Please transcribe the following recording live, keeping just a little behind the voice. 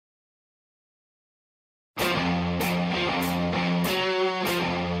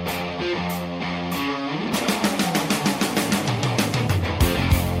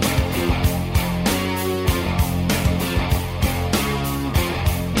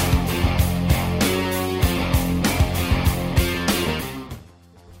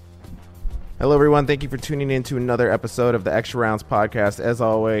Hello, everyone. Thank you for tuning in to another episode of the Extra Rounds podcast. As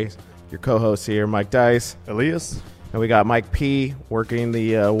always, your co-hosts here, Mike Dice. Elias. And we got Mike P. working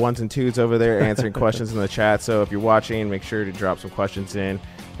the ones and twos over there, answering questions in the chat. So if you're watching, make sure to drop some questions in.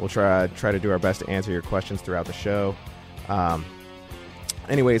 We'll try to do our best to answer your questions throughout the show.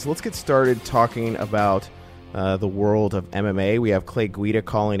 Anyways, let's get started talking about the world of MMA. We have Clay Guida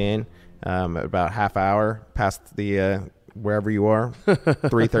calling in about half hour past the wherever you are,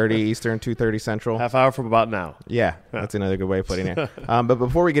 3:30 Eastern, 2:30 Central. Half hour from about now. Yeah, that's another good way of putting it. But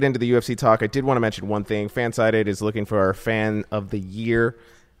before we get into the UFC talk, I did want to mention one thing. Fansided is looking for our Fan of the Year.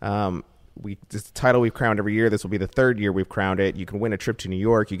 This title we've crowned every year. This will be the third year we've crowned it. You can win a trip to New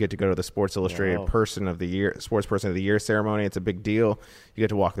York. You get to go to the Sports Illustrated Person of the Year, Sports Person of the Year ceremony. It's a big deal. You get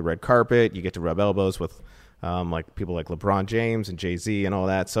to walk the red carpet. You get to rub elbows with like people like LeBron James and Jay-Z and all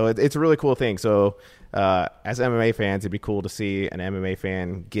that. So it's a really cool thing. So as MMA fans, it'd be cool to see an MMA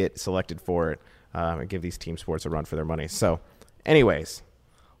fan get selected for it and give these team sports a run for their money. So anyways,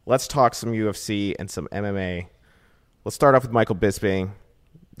 let's talk some UFC and some MMA. Let's start off with Michael Bisping.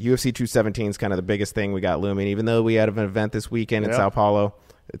 UFC 217 is kind of the biggest thing we got looming. Even though we had an event this weekend in Sao Paulo,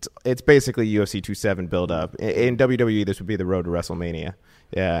 it's basically UFC 27 build-up. In WWE, this would be the road to WrestleMania.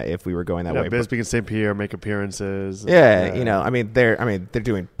 Yeah, if we were going that way. Bisping and St. Pierre make appearances. You know, they're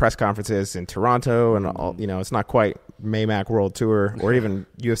doing press conferences in Toronto and all. You know, it's not quite Maymac World Tour or even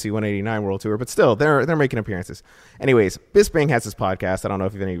UFC 189 World Tour, but still, they're making appearances. Anyways, Bisping has his podcast. I don't know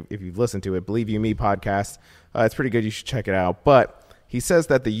if you've listened to it. Believe You Me podcast. It's pretty good. You should check it out. But he says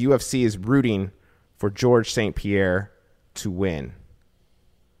that the UFC is rooting for George St. Pierre to win.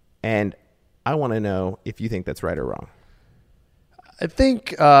 And I want to know if you think that's right or wrong. I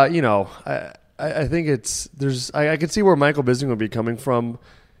think, I think I can see where Michael Bisping would be coming from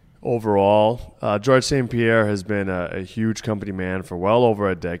overall. George St. Pierre has been a huge company man for well over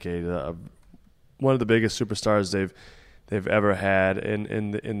a decade. One of the biggest superstars they've ever had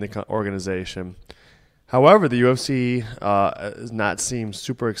in the organization. However, the UFC has not seemed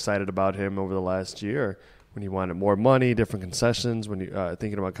super excited about him over the last year when he wanted more money, different concessions, when he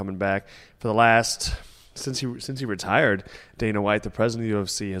thinking about coming back. For the last since he retired, Dana White, the president of the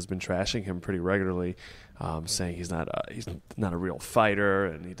UFC, has been trashing him pretty regularly, saying he's not a real fighter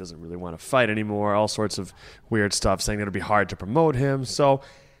and he doesn't really want to fight anymore. All sorts of weird stuff, saying that it'll be hard to promote him. So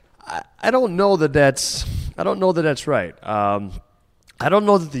I don't know that that's right. I don't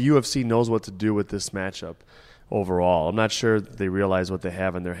know that the UFC knows what to do with this matchup overall. I'm not sure that they realize what they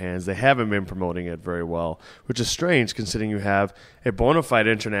have in their hands. They haven't been promoting it very well, which is strange considering you have a bona fide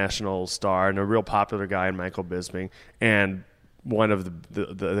international star and a real popular guy in Michael Bisping and one of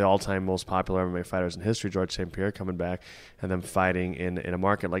the all-time most popular MMA fighters in history, George St. Pierre, coming back and them fighting in a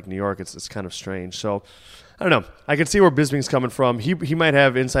market like New York. It's kind of strange. So I don't know. I can see where Bisping's coming from. He might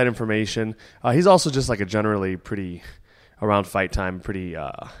have inside information. He's also just like a generally pretty... around fight time, pretty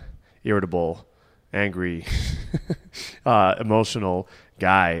irritable, angry, emotional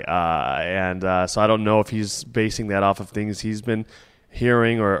guy. So I don't know if he's basing that off of things he's been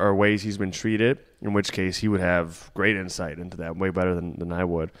hearing or ways he's been treated, in which case he would have great insight into that, way better than I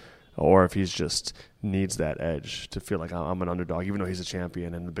would. Or if he's just needs that edge to feel like I'm an underdog, even though he's a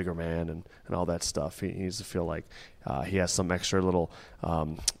champion and a bigger man and all that stuff. He needs to feel like he has some extra little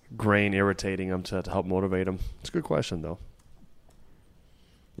grain irritating him to help motivate him. It's a good question, though.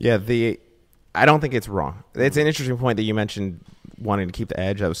 Yeah, I don't think it's wrong. It's an interesting point that you mentioned wanting to keep the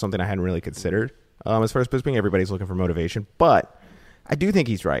edge. That was something I hadn't really considered. As far as Bisping, everybody's looking for motivation. But I do think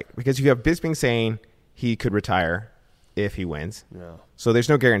he's right because you have Bisping saying he could retire if he wins. Yeah. So there's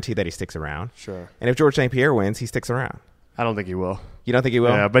no guarantee that he sticks around. Sure. And if George St. Pierre wins, he sticks around. I don't think he will. You don't think he will?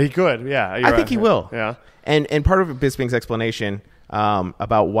 Yeah, but he could. Yeah. I think he will. Yeah. And part of Bisping's explanation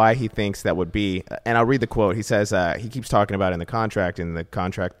about why he thinks that would be, and I'll read the quote. He says he keeps talking about in the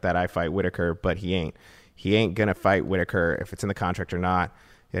contract that I fight Whitaker, but he ain't gonna fight Whitaker if it's in the contract or not.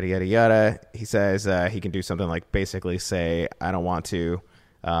 Yada yada yada. He says he can do something like basically say I don't want to,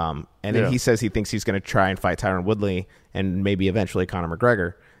 and then he says he thinks he's gonna try and fight Tyron Woodley and maybe eventually Conor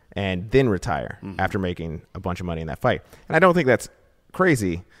McGregor and then retire after making a bunch of money in that fight. And I don't think that's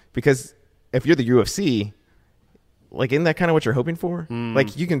crazy because if you're the UFC. Like, isn't that kind of what you're hoping for?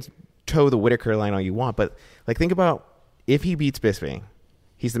 Like, you can toe the Whitaker line all you want, but, like, think about if he beats Bisping,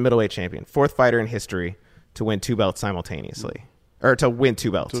 he's the middleweight champion, fourth fighter in history to win two belts simultaneously. Or to win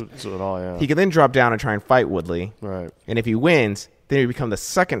two belts. He can then drop down and try and fight Woodley. Right. And if he wins, then he become the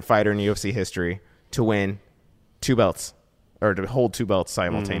second fighter in UFC history to win two belts, or to hold two belts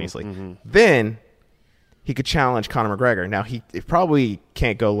simultaneously. Then he could challenge Conor McGregor. Now, he probably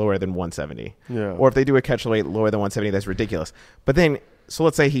can't go lower than 170. Yeah. Or if they do a catch weight lower than 170, that's ridiculous. But then, so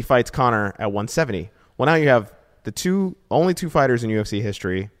let's say he fights Conor at 170. Well, now you have the only two fighters in UFC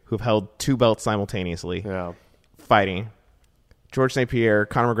history who've held two belts simultaneously fighting. George St. Pierre,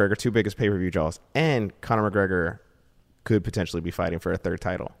 Conor McGregor, two biggest pay-per-view draws, and Conor McGregor could potentially be fighting for a third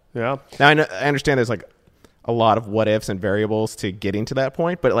title. Yeah. Now, I understand there's like a lot of what ifs and variables to getting to that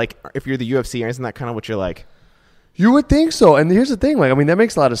point, but like if you're the UFC, isn't that kind of what you're like? You would think so. And here's the thing. Like, I mean, that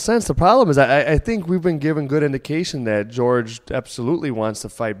makes a lot of sense. The problem is I think we've been given good indication that George absolutely wants to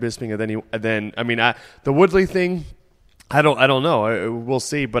fight Bisping. The Woodley thing, I don't know. We'll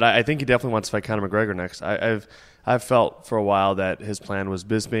see. But I think he definitely wants to fight Conor McGregor next. I've felt for a while that his plan was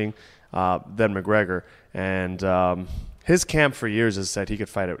Bisping, then McGregor. And his camp for years has said he could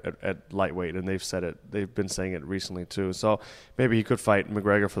fight at lightweight, and they've said it. They've been saying it recently too. So maybe he could fight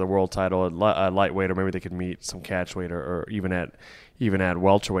McGregor for the world title at lightweight, or maybe they could meet some catchweight, or even at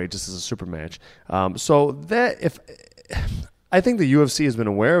welterweight, just as a super match. So that I think the UFC has been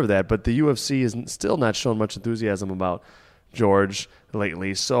aware of that, but the UFC is still not showing much enthusiasm about George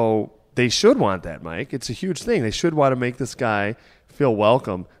lately. So they should want that, Mike. It's a huge thing. They should want to make this guy feel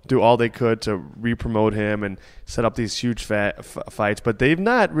welcome, do all they could to re-promote him and set up these huge fights. But they've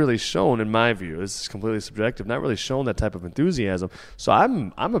not really shown, in my view, this is completely subjective, not really shown that type of enthusiasm. So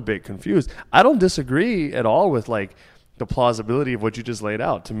I'm a bit confused. I don't disagree at all with like the plausibility of what you just laid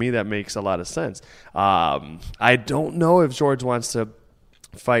out. To me, that makes a lot of sense. I don't know if George wants to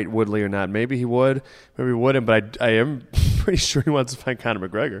fight Woodley or not. Maybe he would, maybe he wouldn't, but I am pretty sure he wants to fight Conor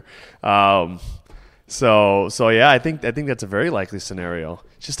McGregor. So yeah, I think that's a very likely scenario.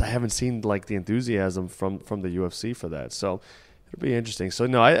 It's just I haven't seen like the enthusiasm from the UFC for that. So it'll be interesting. So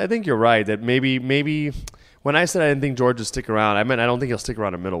no, I think you're right that maybe when I said I didn't think George would stick around, I meant I don't think he'll stick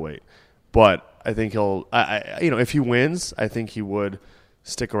around at middleweight. But I think he'll if he wins, I think he would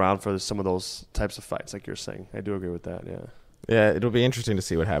stick around for some of those types of fights like you're saying. I do agree with that, yeah. Yeah, it'll be interesting to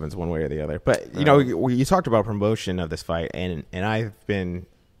see what happens one way or the other. But, you talked about promotion of this fight, and I've been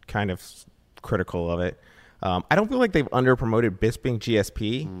kind of critical of it. I don't feel like they've under-promoted Bisping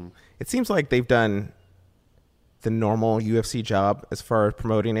GSP. It seems like they've done the normal UFC job as far as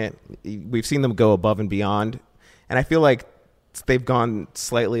promoting it. We've seen them go above and beyond, and I feel like they've gone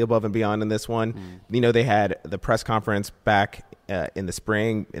slightly above and beyond in this one. They had the press conference back in the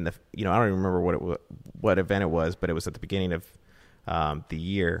spring. I don't even remember what event it was, but it was at the beginning of the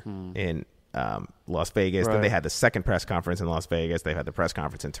year in Las Vegas. Right. Then they had the second press conference in Las Vegas. They've had the press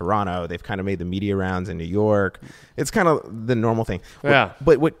conference in Toronto. They've kind of made the media rounds in New York. It's kind of the normal thing. Yeah.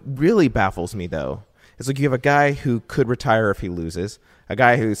 But what really baffles me, though, is like you have a guy who could retire if he loses, a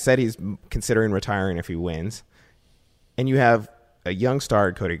guy who said he's considering retiring if he wins, and you have a young star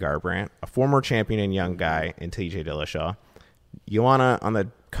in Cody Garbrandt, a former champion and young guy in TJ Dillashaw, Joanna on the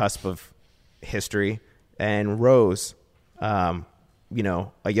cusp of history, and Rose, a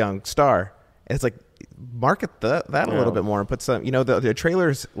young star. And it's like, market that a little bit more and put some, the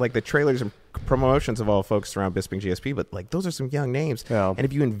trailers, like the trailers and promotions have all focused around Bisping GSP, but like those are some young names. Yeah. And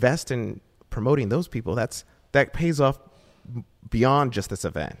if you invest in promoting those people, that pays off beyond just this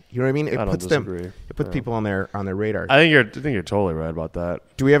event. You know what I mean? It puts people on their radar. I think you're totally right about that.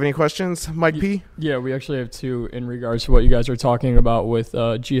 Do we have any questions, Mike P? Yeah, we actually have two in regards to what you guys are talking about with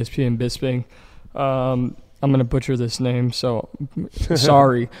GSP and Bisping. I'm going to butcher this name, so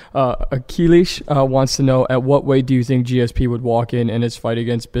sorry. Achilles wants to know, at what weight do you think GSP would walk in his fight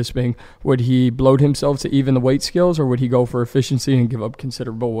against Bisping? Would he bloat himself to even the weight scales, or would he go for efficiency and give up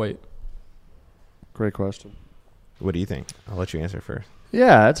considerable weight? Great question. What do you think? I'll let you answer first.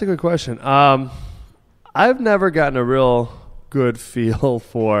 Yeah, that's a good question. I've never gotten a real good feel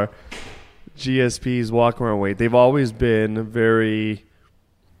for GSP's walk around weight. They've always been very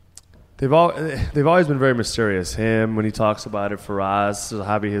mysterious. Him, when he talks about it, Faraz,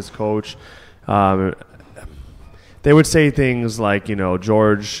 Zahabi, his coach, they would say things like,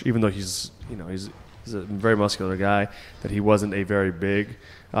 George, even though he's a very muscular guy, that he wasn't a very big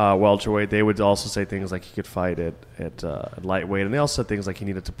welterweight. They would also say things like he could fight at lightweight, and they also said things like he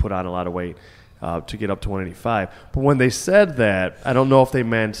needed to put on a lot of weight to get up to 185. But when they said that, I don't know if they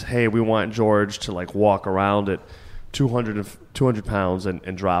meant, hey, we want George to like walk around at 200 pounds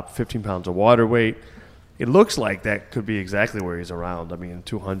and drop 15 pounds of water weight. It looks like that could be exactly where he's around. I mean,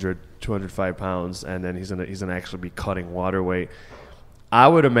 205 pounds, and then he's gonna actually be cutting water weight. I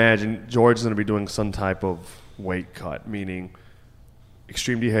would imagine George is going to be doing some type of weight cut, meaning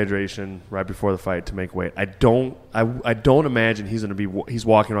extreme dehydration right before the fight to make weight. I don't imagine he's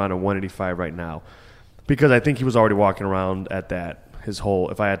walking around at 185 right now, because I think he was already walking around at that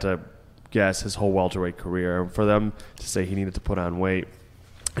if I had to guess, his whole welterweight career. For them to say he needed to put on weight,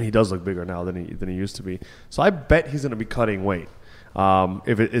 and he does look bigger now than he used to be. So I bet he's going to be cutting weight.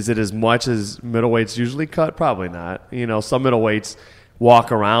 Is it as much as middleweights usually cut? Probably not. Some middleweights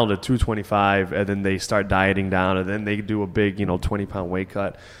walk around at 225 and then they start dieting down and then they do a big 20-pound weight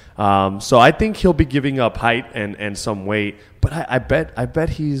cut. So I think he'll be giving up height and some weight, but I bet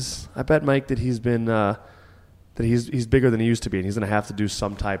Mike that he's been that he's bigger than he used to be, and he's going to have to do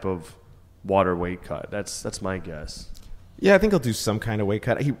some type of water weight cut. That's my guess. Yeah, I think he'll do some kind of weight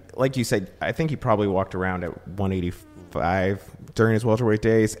cut. He, like you said, I think he probably walked around at 185 during his welterweight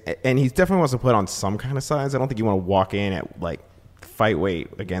days, and he definitely wants to put on some kind of size. I don't think you want to walk in at like fight weight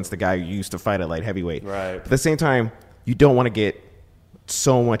against the guy who used to fight at light heavyweight. Right. But at the same time, you don't want to get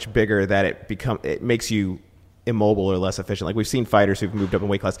so much bigger that it makes you immobile or less efficient. Like we've seen fighters who've moved up in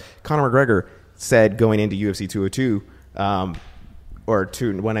weight class. Conor McGregor said going into UFC 202 or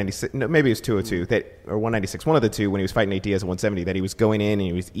 196, no, maybe it was 202 or 196, one of the two, when he was fighting Nate Diaz at 170, that he was going in and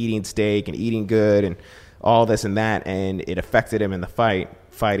he was eating steak and eating good and all this and that, and it affected him in the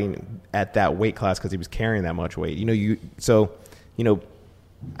fighting at that weight class because he was carrying that much weight.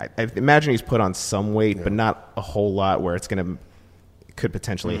 I imagine he's put on some weight, but not a whole lot where could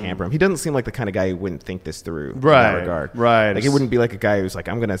potentially hamper him. He doesn't seem like the kind of guy who wouldn't think this through in that regard. Right. Like it wouldn't be like a guy who's like,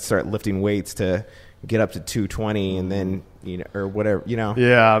 I'm going to start lifting weights to get up to 220 and then, or whatever,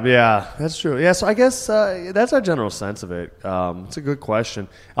 Yeah, that's true. Yeah, so I guess that's our general sense of it. It's a good question.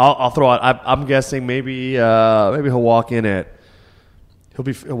 I'll throw out, I'm guessing maybe he'll walk in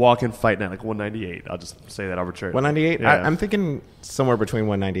fighting at like 198. I'll just say that arbitrarily. 198? Yeah. I'm thinking somewhere between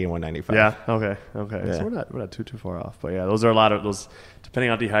 190 and 195. Yeah, okay. Yeah. So we're not too far off. But yeah, those are a lot of those,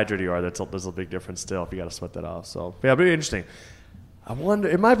 depending on how dehydrated you are, there's a big difference still if you got to sweat that off. So yeah, pretty interesting. I wonder,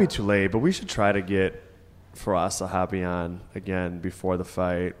 it might be too late, but we should try to get Faraz Sahabi on again before the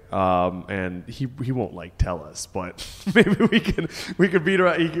fight, and he won't tell us, but maybe we could beat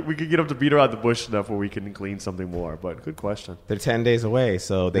around. We could get him to beat around the bush enough where we can glean something more. But good question. They're 10 days away,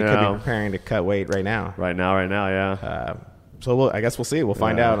 so they could be preparing to cut weight right now. Right now, yeah. So I guess we'll see. We'll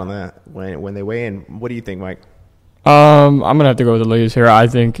find out on that when they weigh in. What do you think, Mike? I'm gonna have to go with the ladies here. I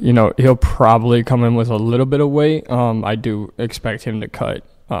think he'll probably come in with a little bit of weight. I do expect him to cut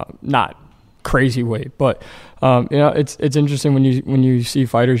not crazy weight, but it's interesting when you see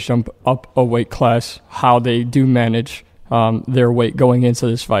fighters jump up a weight class, how they do manage their weight going into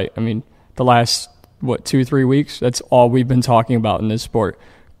this fight. I mean, the last 2-3 weeks, that's all we've been talking about in this sport.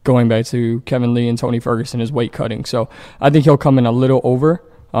 Going back to Kevin Lee and Tony Ferguson, is weight cutting. So I think he'll come in a little over,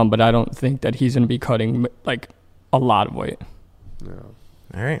 but I don't think that he's going to be cutting a lot of weight. No.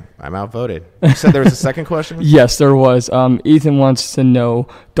 All right, I'm outvoted. You said there was a second question? Yes, there was. Ethan wants to know,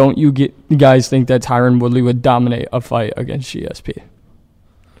 don't you guys think that Tyron Woodley would dominate a fight against GSP?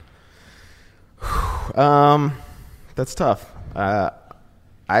 That's tough.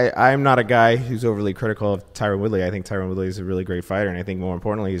 I'm not a guy who's overly critical of Tyron Woodley. I think Tyron Woodley is a really great fighter, and I think more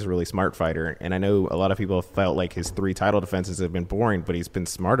importantly, he's a really smart fighter. And I know a lot of people have felt like his 3 title defenses have been boring, but he's been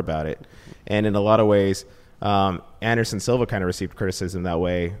smart about it. And in a lot of ways, Anderson Silva kind of received criticism that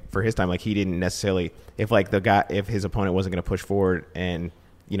way for his time. Like he didn't necessarily, if his opponent wasn't going to push forward and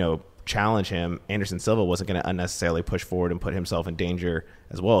challenge him, Anderson Silva wasn't going to unnecessarily push forward and put himself in danger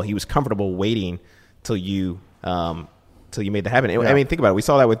as well. He was comfortable waiting till you made that happen. I mean, think about it. We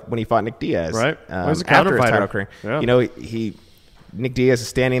saw that when he fought Nick Diaz, right? After his title career. Yeah. Nick Diaz is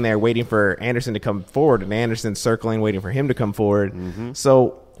standing there waiting for Anderson to come forward, and Anderson's circling, waiting for him to come forward. Mm-hmm.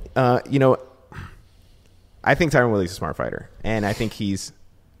 So, I think Tyron Woodley's a smart fighter, and I think he's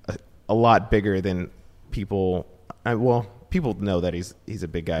a lot bigger than people. People know that he's a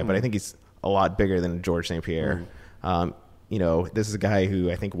big guy, but I think he's a lot bigger than George St. Pierre. This is a guy who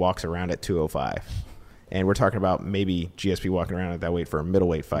I think walks around at 205, and we're talking about maybe GSP walking around at that weight for a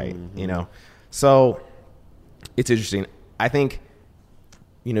middleweight fight. Mm-hmm. So it's interesting. I think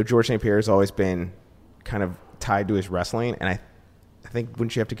George St. Pierre has always been kind of tied to his wrestling, and I think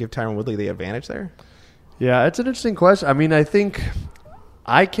wouldn't you have to give Tyron Woodley the advantage there? Yeah, it's an interesting question. I mean, I think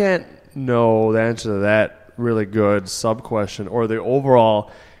I can't know the answer to that really good sub-question or the overall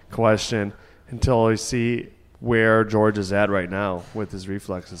question until I see where George is at right now with his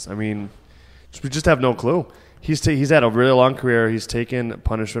reflexes. I mean, we just have no clue. He's had a really long career. He's taken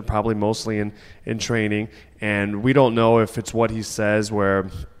punishment probably mostly in training, and we don't know if it's what he says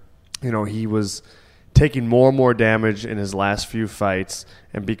where, he was taking more and more damage in his last few fights,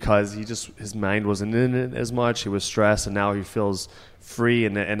 and because his mind wasn't in it as much, he was stressed, and now he feels free,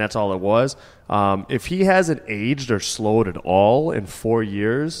 and that's all it was. If he hasn't aged or slowed at all in 4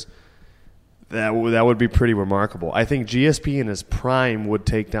 years, that would be pretty remarkable. I think GSP in his prime would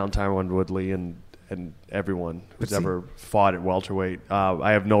take down Tyron Woodley and everyone who's ever fought at welterweight.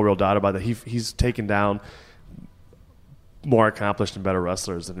 I have no real doubt about that. He's taken down more accomplished and better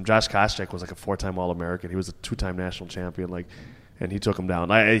wrestlers. And Josh Koscheck was like a 4-time All-American. He was a 2-time national champion. And he took him down.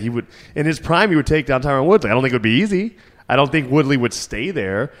 He would, in his prime, he would take down Tyron Woodley. I don't think it would be easy. I don't think Woodley would stay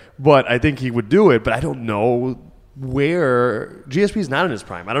there, but I think he would do it. But I don't know where GSP is not in his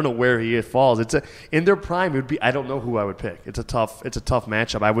prime. I don't know where he falls. In their prime, it would be. I don't know who I would pick. It's a tough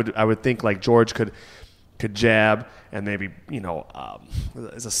matchup. I would think like George could jab and maybe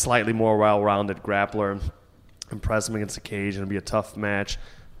is a slightly more well-rounded grappler and press him against the cage, and it'd be a tough match.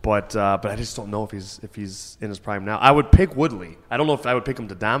 But I just don't know if he's in his prime now. I would pick Woodley. I don't know if I would pick him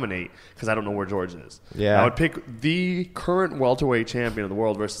to dominate because I don't know where George is. Yeah, I would pick the current welterweight champion of the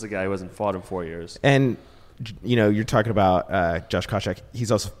world versus a guy who hasn't fought in 4 years. And you're talking about Josh Koscheck.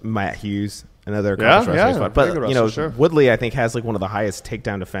 He's also Matt Hughes, another wrestler he's fought. But sure. Woodley, I think, has like one of the highest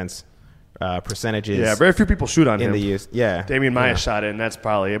takedown defense percentages. Yeah, very few people shoot on him. In the use. Yeah. Damian Maia shot it, and that's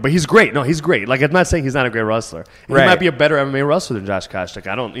probably it. But he's great. No, he's great. Like, I'm not saying he's not a great wrestler. He might be a better MMA wrestler than Josh Koscheck.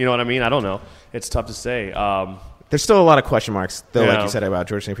 You know what I mean? I don't know. It's tough to say. There's still a lot of question marks, though, like you said about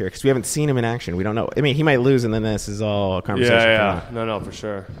George St. Pierre, because we haven't seen him in action. We don't know. I mean, he might lose, and then this is all a conversation. Yeah. No, for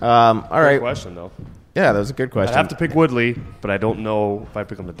sure. All right. Good question, though. Yeah, that was a good question. I'd have to pick Woodley, but I don't know if I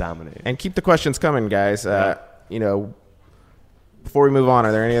pick him to dominate. And keep the questions coming, guys. Before we move on,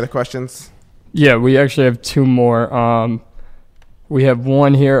 are there any other questions? Yeah, we actually have two more. We have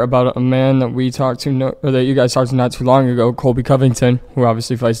one here about a man that we talked to, or that you guys talked to not too long ago, Colby Covington, who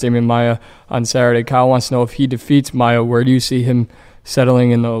obviously fights Damian Maia on Saturday. Kyle wants to know, if he defeats Maia, where do you see him settling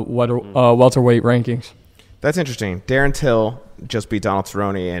in the welterweight rankings? That's interesting. Darren Till just beat Donald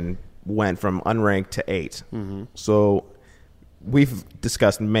Cerrone and went from unranked to 8. Mm-hmm. So we've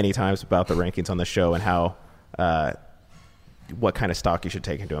discussed many times about the rankings on the show and how what kind of stock you should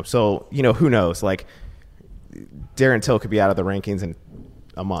take into him. So, who knows? Like, Darren Till could be out of the rankings in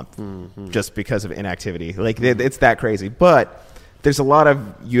a month just because of inactivity. Like, it's that crazy. But there's a lot of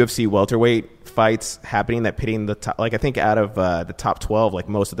UFC welterweight fights happening that pitting the top. Like, I think out of the top 12, like,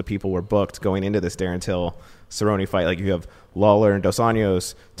 most of the people were booked going into this Darren Till Cerrone fight. Like, you have Lawler and Dos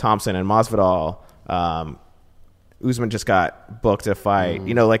Anjos, Thompson and Masvidal. Usman just got booked a fight.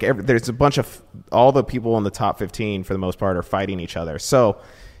 There's a bunch of all the people in the top 15 for the most part are fighting each other. So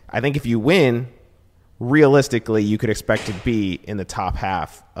I think if you win, realistically, you could expect to be in the top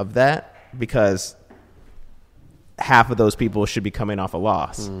half of that, because half of those people should be coming off a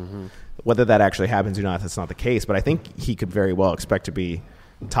loss. Mm-hmm. Whether that actually happens or not, that's not the case. But I think he could very well expect to be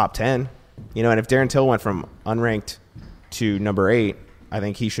top 10. And if Darren Till went from unranked to number 8, I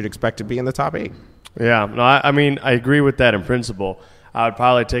think he should expect to be in the top 8. Yeah, no, I mean, I agree with that in principle. I would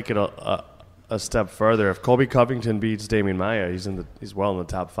probably take it a step further. If Colby Covington beats Damian Maia, he's well in the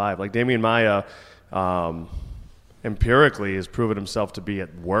top 5. Like, Damian Maia, empirically, has proven himself to be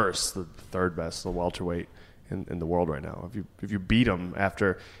at worst the third best welterweight in the world right now. If you beat him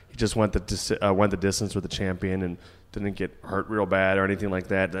after he just went the distance with the champion and didn't get hurt real bad or anything like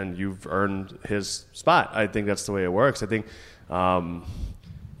that, then you've earned his spot. I think that's the way it works. I think. I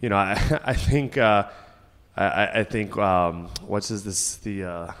think the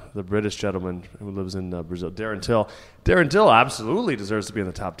British gentleman who lives in Brazil, Darren Till. Darren Till absolutely deserves to be in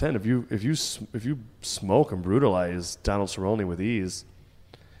the top 10. If you smoke and brutalize Donald Cerrone with ease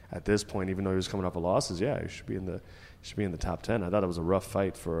at this point, even though he was coming off of losses, he should be in the top 10. I thought it was a rough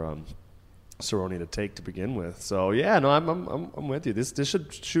fight for Cerrone to take to begin with. So I'm with you. This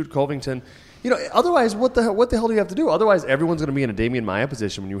should shoot Covington. Otherwise, what the hell do you have to do? Otherwise, everyone's going to be in a Damian Maia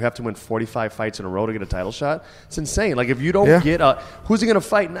position when you have to win 45 fights in a row to get a title shot. It's insane. Like, if you don't get who's he going to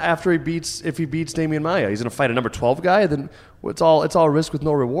fight after if he beats Damian Maia? He's going to fight a number 12 guy. Then it's all risk with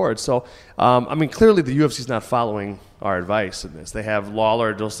no reward. So, clearly the UFC's not following our advice in this. They have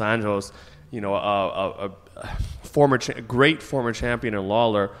Lawler, Dos Anjos, a great former champion in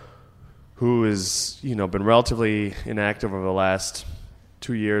Lawler, who has been relatively inactive over the last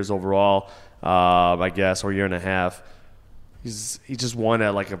 2 years overall, I guess, or a year and a half. He just won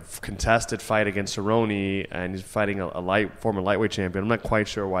a contested fight against Cerrone, and he's fighting a former lightweight champion. I'm not quite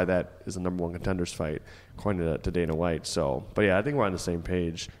sure why that is the number one contenders fight, according to Dana White. So, but yeah, I think we're on the same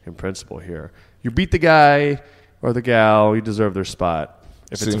page in principle here. You beat the guy or the gal, you deserve their spot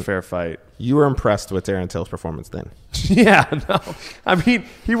if it's a fair fight. You were impressed with Darren Till's performance then? Yeah, no. I mean,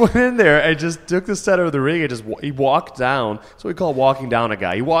 he went in there and just took the center of the ring and he walked down. That's what we call walking down a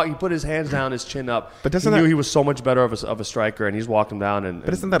guy. He put his hands down, his chin up. But he knew he was so much better of a striker, and he's walked him down.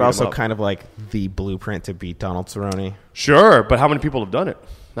 But isn't that also kind of like the blueprint to beat Donald Cerrone? Sure, but how many people have done it?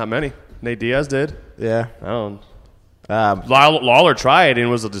 Not many. Nate Diaz did. Yeah. I don't Lawler tried, and it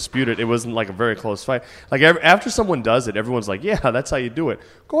was a disputed. It wasn't like a very close fight. Like after someone does it, everyone's like, "Yeah, that's how you do it."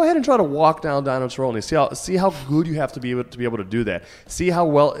 Go ahead and try to walk down Donald Cerrone. See how good you have to be able to do that. See how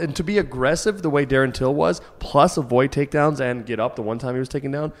well and to be aggressive the way Darren Till was, plus avoid takedowns and get up. The one time he was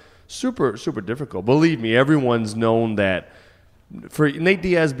taken down, super difficult. Believe me, everyone's known that. For Nate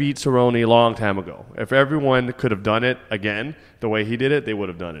Diaz beat Cerrone a long time ago. If everyone could have done it again the way he did it, they would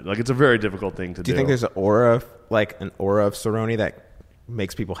have done it. Like, it's a very difficult thing to do. Do you think there's an aura of Cerrone that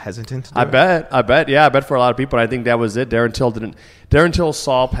makes people hesitant to do I it? bet. Yeah, I bet for a lot of people. I think that was it. Darren Till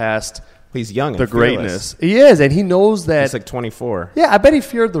saw past He's young and the fearless. greatness. He is, and he knows that. He's like 24. Yeah, I bet he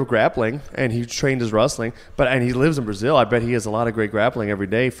feared the grappling, and he trained his wrestling. And he lives in Brazil. I bet he has a lot of great grappling every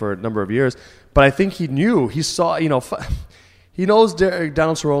day for a number of years. But I think he saw, he knows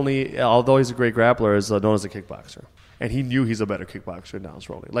Donald Cerrone, although he's a great grappler, is known as a kickboxer. And he knew he's a better kickboxer than Donald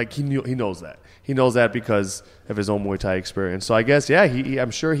Cerrone. Like, he knows that. He knows that because of his own Muay Thai experience. So I guess, yeah,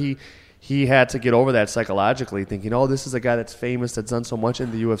 I'm sure he had to get over that psychologically, thinking, oh, this is a guy that's famous, that's done so much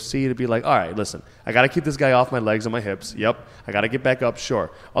in the UFC, to be like, all right, listen, I got to keep this guy off my legs and my hips. Yep, I got to get back up,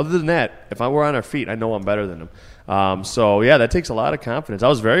 sure. Other than that, if we're on our feet, I know I'm better than him. So, yeah, that takes a lot of confidence. I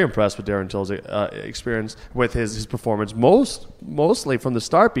was very impressed with Darren Till's experience with his performance, mostly from the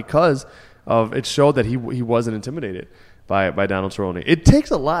start because of it showed that he wasn't intimidated by Donald Cerrone. It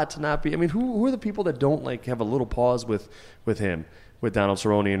takes a lot to not be – I mean, who are the people that don't, like, have a little pause with him, with Donald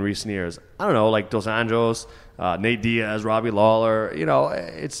Cerrone in recent years? I don't know, like Dos Anjos, Nate Diaz, Robbie Lawler.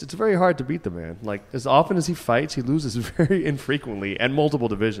 It's very hard to beat the man. Like, as often as he fights, he loses very infrequently and multiple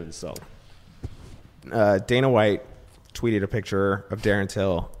divisions, so – Dana White tweeted a picture of Darren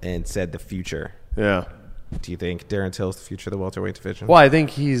Till and said the future. Yeah. Do you think Darren Till is the future of the welterweight division? Well, I think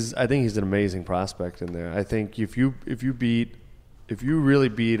he's an amazing prospect in there. I think if you really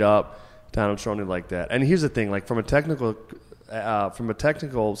beat up Donald Cerrone like that, and here's the thing, like from a technical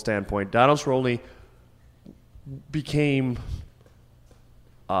standpoint, Donald Cerrone became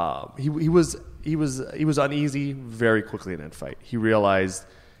he was uneasy very quickly in that fight. He realized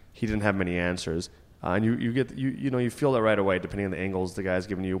he didn't have many answers. And you feel that right away, depending on the angles the guy's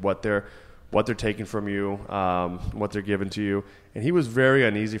giving you, what they're taking from you, what they're giving to you, and he was very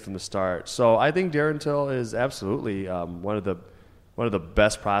uneasy from the start. So I think Darren Till is absolutely one of the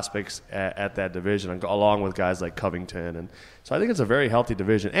best prospects at that division, along with guys like Covington, and so I think it's a very healthy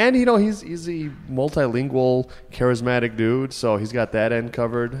division. And he's a multilingual, charismatic dude, so he's got that end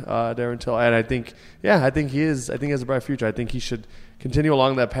covered, Darren Till. And I think he has a bright future. I think he should continue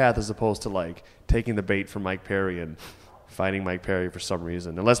along that path as opposed to like taking the bait from Mike Perry and fighting Mike Perry for some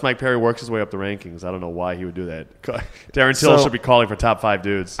reason. Unless Mike Perry works his way up the rankings, I don't know why he would do that. Darren Till should be calling for top 5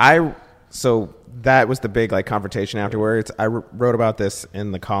 dudes. So that was the big confrontation afterwards. I wrote about this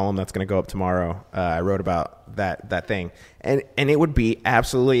in the column that's going to go up tomorrow. I wrote about that thing, and it would be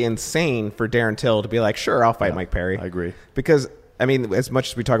absolutely insane for Darren Till to be like, sure, I'll fight Mike Perry. I agree, because I mean, as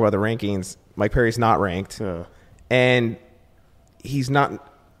much as we talk about the rankings, Mike Perry's not ranked, and he's not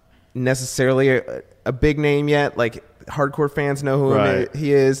necessarily a big name yet. Like, hardcore fans know who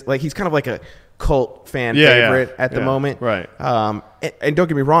he is. Like, he's kind of like a cult fan favorite at the moment. Right. And don't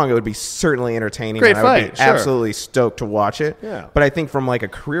get me wrong, it would be certainly entertaining. Great and I fight. would be absolutely stoked to watch it. Yeah. But I think from like a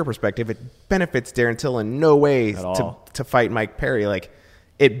career perspective, it benefits Darren Till in no way to fight Mike Perry. Like,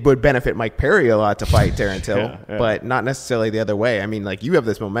 it would benefit Mike Perry a lot to fight Darren Till, but not necessarily the other way. I mean, like, you have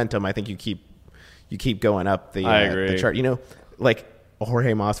this momentum. I think you keep going up the chart. Like a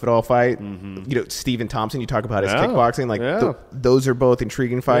Jorge Masvidal fight. Mm-hmm. Stephen Thompson. You talk about his kickboxing. Like those are both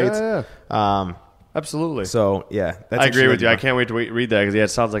intriguing fights. Absolutely. So I agree with you. I can't wait to read that because it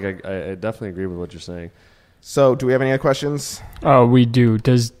sounds like I definitely agree with what you're saying. So, do we have any other questions? We do.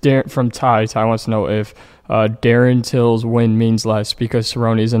 Does from Ty wants to know if Darren Till's win means less because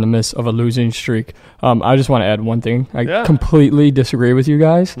Cerrone's in the midst of a losing streak. I just want to add one thing. I completely disagree with you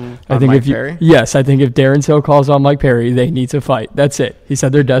guys. I think Mike Perry? Yes, I think if Darren Till calls on Mike Perry, they need to fight. That's it. He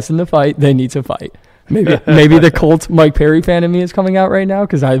said they're destined to fight. They need to fight. Maybe the cult Mike Perry fan in me is coming out right now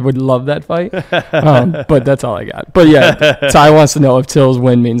because I would love that fight. But that's all I got. But yeah, Ty wants to know if Till's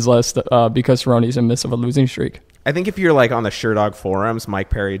win means less because Cerrone's in the midst of a losing streak. I think if you're like on the Sherdog forums, Mike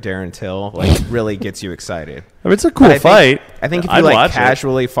Perry, Darren Till really gets you excited. I mean, it's a cool fight. I think if you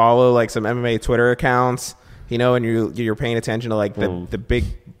casually follow like some MMA Twitter accounts, and you're paying attention to the big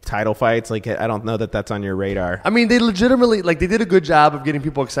title fights, like I don't know that's on your radar. I mean, they legitimately they did a good job of getting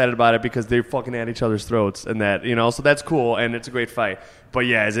people excited about it because they're fucking at each other's throats and that so that's cool and it's a great fight. But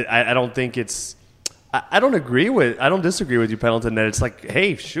yeah, I don't think it's. I don't disagree with you, Pendleton, that it's like,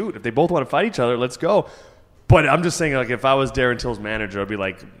 hey, shoot, if they both want to fight each other, let's go. But I'm just saying, like, if I was Darren Till's manager, I'd be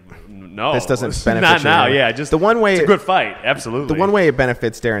like, no, this doesn't benefit not you. now. Yeah, just the one way it's a good fight. Absolutely. The one way it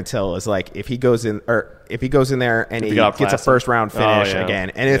benefits Darren Till is like if he goes in there and he gets a first round finish again,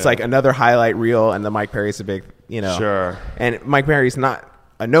 and it's like another highlight reel, and the Mike Perry's a big, sure. And Mike Perry's not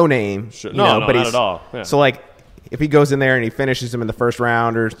a no name, sure. but not he's at all. Yeah. So like if he goes in there and he finishes him in the first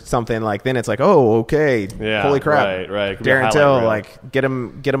round or something, like then it's like, oh, okay, holy crap, right. Darren Till, like get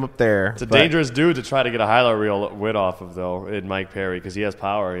him up there. It's a dangerous dude to try to get a highlight reel win off of though in Mike Perry because he has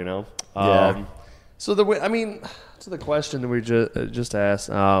power, Yeah. So to the question that we just asked,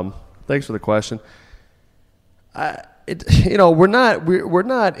 thanks for the question. We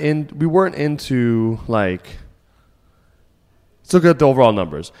weren't into like. Let's look at the overall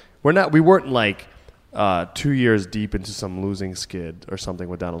numbers. We weren't like 2 years deep into some losing skid or something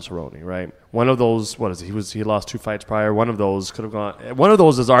with Donald Cerrone, right? One of those, what is it? He lost 2 fights prior. One of those could have gone. One of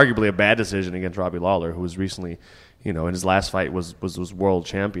those is arguably a bad decision against Robbie Lawler, who was recently, in his last fight was world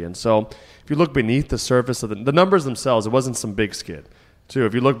champion. So if you look beneath the surface of the numbers themselves, it wasn't some big skid. Too,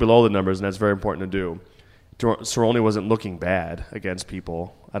 if you look below the numbers, and that's very important to do. Cerrone wasn't looking bad against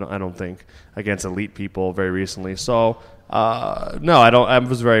people. I don't think against elite people very recently. So no, I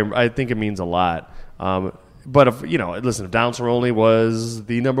don't. I think it means a lot. But if listen, if Donald Cerrone was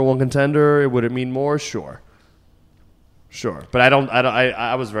the number 1 contender, would it mean more? Sure. But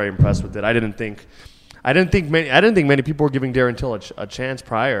I was very impressed with it. I didn't think many people were giving Darren Till a chance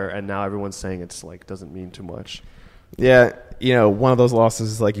prior, and now everyone's saying it's like doesn't mean too much. Yeah, one of those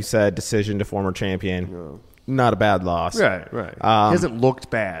losses is like you said, decision to former champion. Yeah. Not a bad loss. Right. He hasn't looked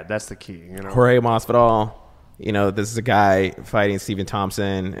bad. That's the key. Jorge Masvidal. This is a guy fighting Stephen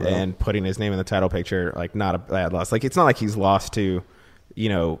Thompson and putting his name in the title picture. Like, not a bad loss. Like, it's not like he's lost to,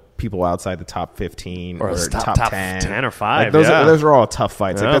 people outside the top 15 or top 10. 10 or 5. Like, those are all tough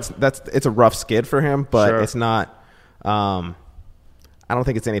fights. Yeah. Like, it's a rough skid for him, but it's not. I don't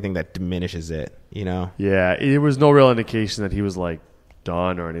think it's anything that diminishes it. Yeah, there was no real indication that he was like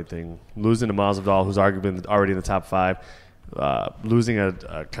done or anything. Losing to Masvidal, who's arguably already in the top 5, losing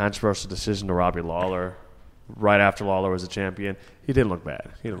a controversial decision to Robbie Lawler. Right after Lawler was a champion, he didn't look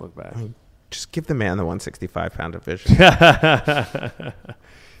bad. Just give the man the 165-pound division.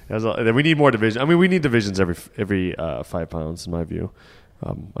 We need more divisions. I mean, we need divisions every 5 pounds, in my view.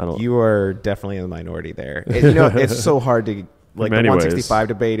 You are definitely in the minority there. It's so hard to like the 165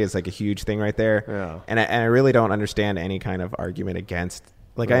 debate is like a huge thing right there. Yeah. And I really don't understand any kind of argument against.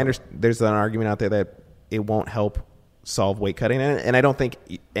 Like I understand there's an argument out there that it won't help solve weight cutting, and I don't think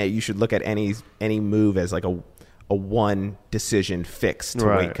you should look at any move as like a one decision fix to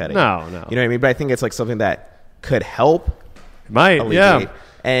weight cutting. No. You know what I mean? But I think it's like something that could help. It might, alleviate. Yeah.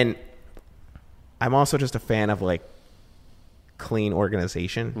 And I'm also just a fan of like clean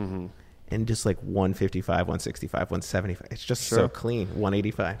organization and just like 155, 165, 175. It's just so clean.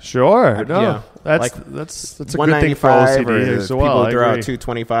 185. Sure. No. Yeah. That's a good thing for OCD as well. People throw out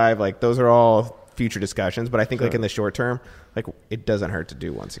 225. Like those are all future discussions, but I think like in the short term, like it doesn't hurt to do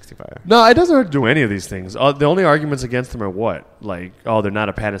 165. No, it doesn't hurt to do any of these things. The only arguments against them are what? Like, oh, they're not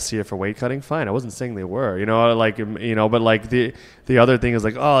a panacea for weight cutting. Fine, I wasn't saying they were. But like the other thing is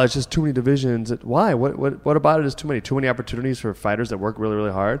like, oh, it's just too many divisions. Why? What about it is too many? Too many opportunities for fighters that work really,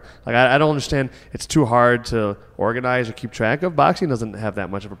 really hard. Like I don't understand. It's too hard to organize or keep track of. Boxing doesn't have that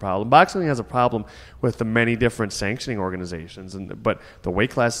much of a problem. Boxing has a problem with the many different sanctioning organizations, but the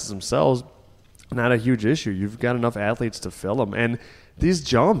weight classes themselves. Not a huge issue. You've got enough athletes to fill them. And these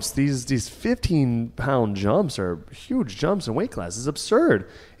jumps, these 15-pound jumps are huge jumps in weight classes. It's absurd.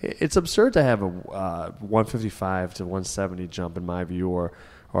 It's absurd to have a 155 to 170 jump, in my view, or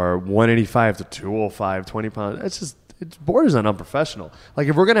 185 to 205, 20 pounds. It borders on unprofessional. Like,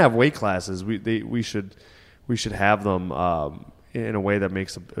 if we're going to have weight classes, we should have them in a way that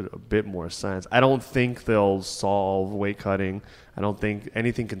makes a bit more sense. I don't think they'll solve weight cutting. I don't think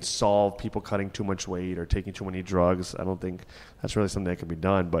anything can solve people cutting too much weight or taking too many drugs. I don't think that's really something that can be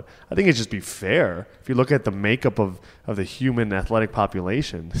done. But I think it'd just be fair. If you look at the makeup of the human athletic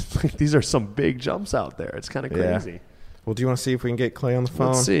population, these are some big jumps out there. It's kind of crazy. Yeah. Well, do you want to see if we can get Clay on the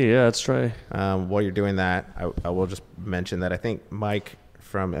phone? Let's see. Yeah, let's try. While you're doing that, I will just mention that I think Mike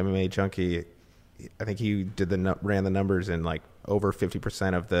from MMA Junkie, I think he ran the numbers in like over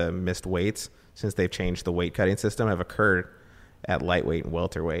 50% of the missed weights since they've changed the weight cutting system have occurred at lightweight and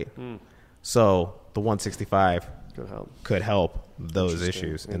welterweight. So the 165 could help those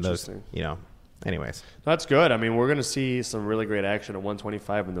issues and those, anyways. That's good. I mean, we're going to see some really great action at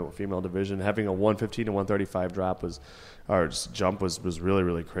 125 in the female division. Having a 115 to 135 jump was really,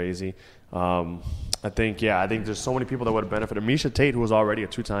 really crazy. I think there's so many people that would have benefited. Misha Tate, who was already a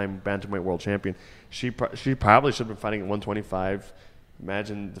 2-time bantamweight world champion, she probably should have been fighting at 125.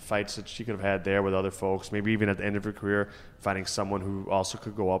 Imagine the fights that she could have had there with other folks. Maybe even at the end of her career, fighting someone who also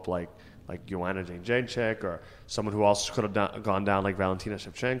could go up like Joanna Jędrzejczyk, or someone who also could have gone down like Valentina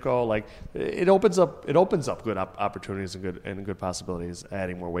Shevchenko. Like it opens up good opportunities and good possibilities,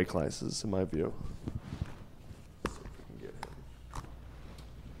 adding more weight classes, in my view.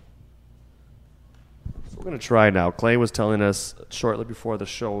 We're going to try now. Clay was telling us shortly before the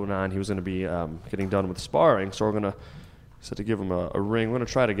show went on he was going to be getting done with sparring, so we're going to said to give him a ring. We're going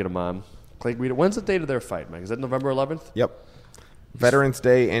to try to get him on. Clay Guida, when's the date of their fight, Mike? Is that November 11th? Yep. Veterans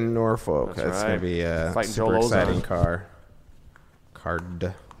Day in Norfolk. That's right. Going to be a Fighting super Joe exciting Lozon.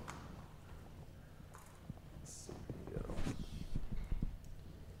 card.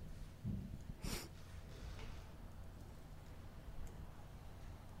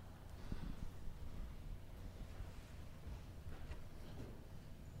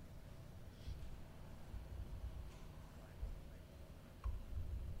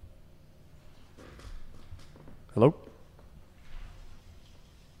 Hello?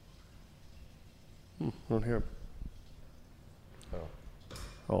 I don't hear him. Oh.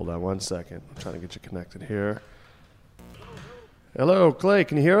 Hold on one second. I'm trying to get you connected here. Hello, Clay.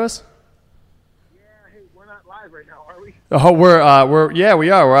 Can you hear us? Yeah, hey, we're not live right now, are we? Oh, we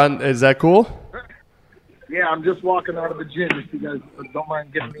are. We're on. Is that cool? Yeah, I'm just walking out of the gym. If you guys don't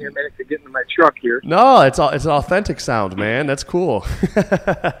mind giving me a minute to get into my truck here. No, it's an authentic sound, man. That's cool.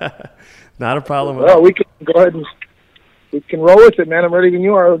 Not a problem. Well, we can go ahead and we can roll with it, man. I'm ready when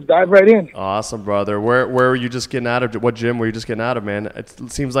you are. Let's dive right in. Awesome, brother. Where were you just getting out of? What gym were you just getting out of, man?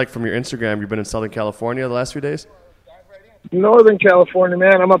 It seems like from your Instagram you've been in Southern California the last few days. Northern California,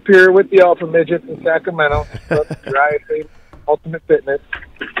 man. I'm up here with the Alpha Midgets in Sacramento. Right, Ultimate Fitness.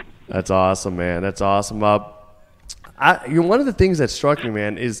 That's awesome, man. That's awesome. One of the things that struck me,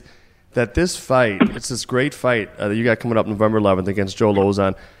 man, is that this fight, it's this great fight that you got coming up November 11th against Joe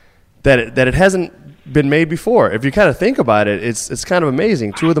Lozon, that it hasn't been made before. If you kind of think about it, it's kind of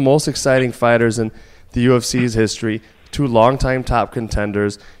amazing. Two of the most exciting fighters in the UFC's history, two longtime top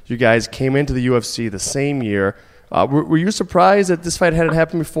contenders. You guys came into the UFC the same year. Were you surprised that this fight hadn't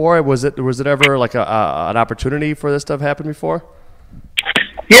happened before? Was it ever like an opportunity for this to have happened before?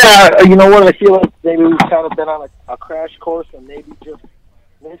 Yeah, you know what? I feel like maybe we've kind of been on a crash course and maybe just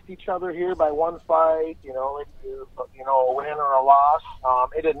missed each other here by one fight. A win or a loss.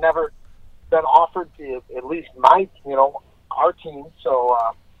 It had never been offered to at least our team. So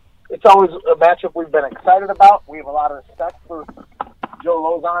it's always a matchup we've been excited about. We have a lot of respect for Joe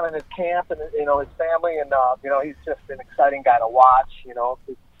Lozon and his camp and his family, and he's just an exciting guy to watch.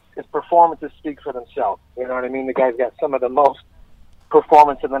 His performances speak for themselves. You know what I mean? The guy's got some of the most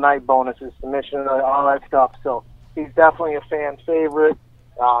performance of the night bonuses, submission, all that stuff. So he's definitely a fan favorite.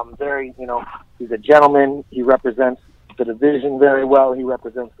 He's a gentleman. He represents the division very well. He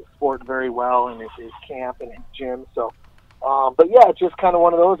represents the sport very well in his camp and his gym. So, but yeah, it's just kind of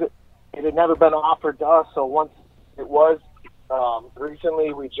one of those. It had never been offered to us. So once it was,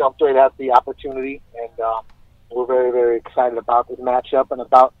 recently we jumped right at the opportunity, and we're very, very excited about this matchup and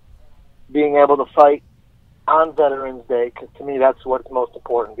about being able to fight on Veterans Day, because to me that's what's most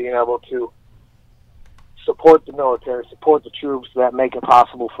important, being able to support the military, support the troops that make it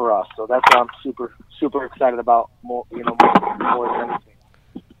possible for us. So that's what I'm super, super excited about more than anything.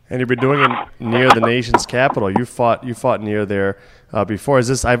 And you've been doing it near the nation's capital. You fought near there before.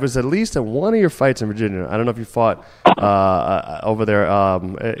 I was at least at one of your fights in Virginia. I don't know if you fought over there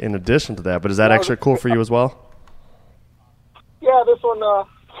in addition to that, but is that extra cool for you as well? Yeah, this one,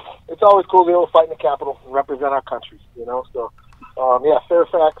 it's always cool to be able to fight in the capital and represent our country, So,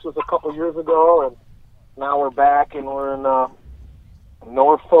 Fairfax was a couple years ago, and now we're back, and we're in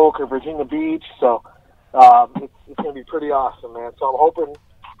Norfolk or Virginia Beach. So it's going to be pretty awesome, man. So I'm hoping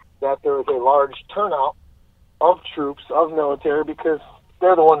that there is a large turnout of troops, of military, because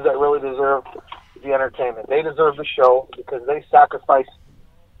they're the ones that really deserve the entertainment. They deserve the show because they sacrifice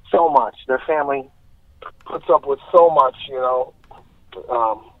so much. Their family puts up with so much,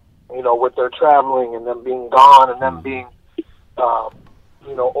 with their traveling and them being gone and them being,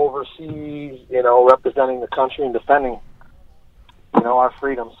 overseas, representing the country and defending, our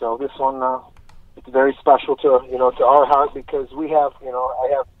freedom. So this one, it's very special to our heart because we have, I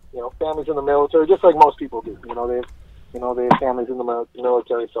have, families in the military, just like most people do. They have families in the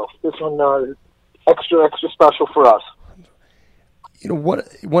military. So this one is extra special for us.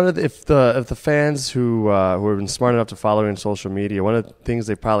 if the fans who have been smart enough to follow you on social media, one of the things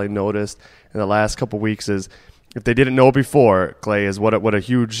they probably noticed in the last couple of weeks is, if they didn't know before, Clay, is what a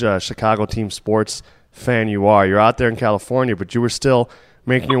huge Chicago team sports fan you are. You're out there in California, but you were still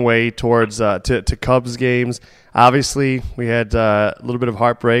making your way towards to Cubs games. Obviously, we had a little bit of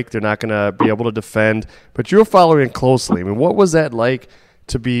heartbreak. They're not going to be able to defend, but you were following it closely. I mean, what was that like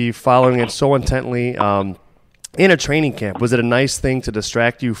to be following it so intently in a training camp? Was it a nice thing to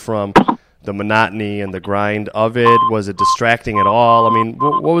distract you from the monotony and the grind of it? Was it distracting at all? I mean,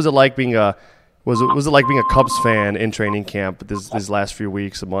 what was it like being a Was it like being a Cubs fan in training camp these last few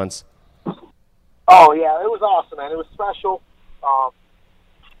weeks and months? Oh yeah, it was awesome, man. It was special.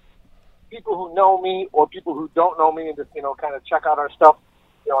 People who know me or people who don't know me and just kind of check out our stuff,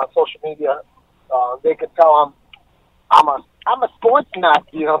 on social media, they can tell I'm a sports nut.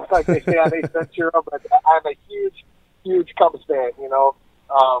 It's like they say on Ace Ventura, but I'm a huge Cubs fan.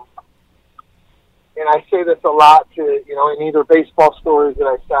 And I say this a lot to in either baseball stories that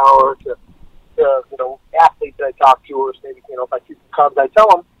I tell or to athletes that I talk to, or maybe if I see some Cubs, I tell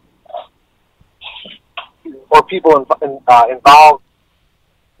them, or people involved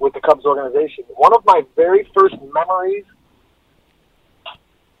with the Cubs organization. One of my very first memories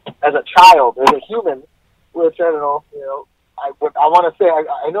as a child, as a human, which I don't know, I want to say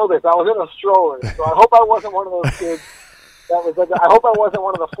I know this. I was in a stroller, so I hope I wasn't one of those kids. That was I hope I wasn't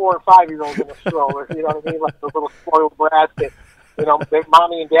one of the 4 and 5 year olds in a stroller. You know what I mean? Like those little spoiled brats that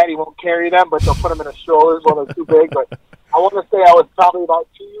mommy and daddy won't carry them, but they'll put them in a stroller when they're too big. But I want to say I was probably about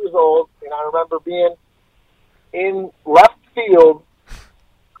 2 years old, and I remember being in left field,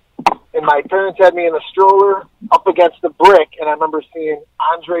 and my parents had me in a stroller up against the brick, and I remember seeing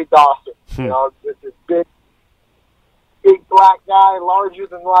Andre Dawson. This big black guy, larger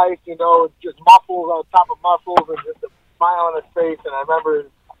than life. Just muscles on top of muscles, and just a smile on his face. And I remember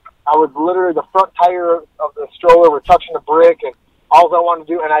I was literally the front tire of the stroller were touching the brick, and all I wanted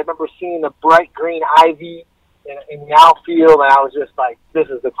to do. And I remember seeing the bright green ivy in the outfield, and I was just like, "This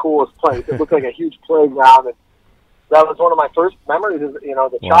is the coolest place." It looked like a huge playground, and that was one of my first memories. As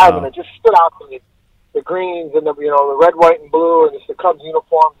the child, and it just stood out to me. The greens and the red, white, and blue, and just the Cubs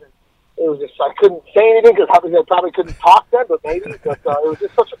uniforms. And it was just, I couldn't say anything because I probably couldn't talk then, but maybe. But it was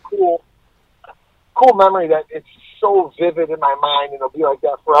just such a cool memory that it's so vivid in my mind, and it'll be like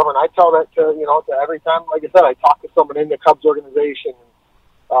that forever. And I tell that to every time, like I said, I talk to someone in the Cubs organization.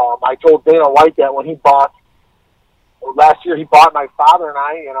 I told Dana White that when he bought, last year he bought my father and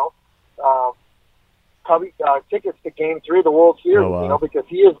I, tickets to Game 3 of the World Series, because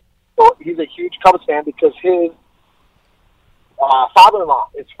he's a huge Cubs fan because his father-in-law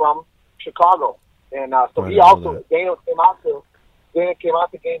is from Chicago, and so he also Dana came out to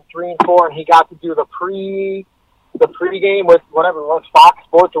Game 3 and 4, and he got to do the pregame with whatever it was, Fox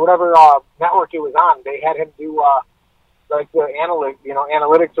Sports or whatever network it was on. They had him do like the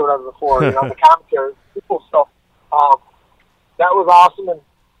analytics or whatever before, the commentary. So that was awesome, and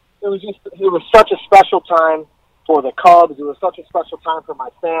it was such a special time for the Cubs. It was such a special time for my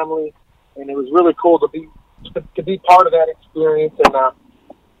family, and it was really cool to be part of that experience. And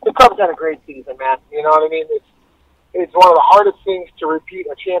the Cubs had a great season, man. You know what I mean? It's one of the hardest things to repeat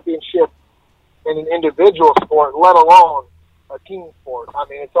a championship in an individual sport, let alone a team sport. I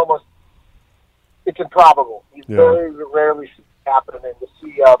mean, it's improbable. You very rarely see it happen, and to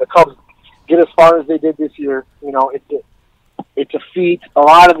see the Cubs get as far as they did this year, it's a feat. A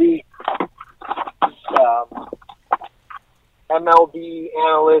lot of the MLB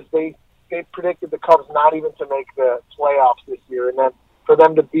analysts, they predicted the Cubs not even to make the playoffs this year, and then for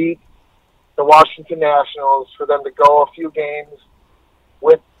them to beat the Washington Nationals, for them to go a few games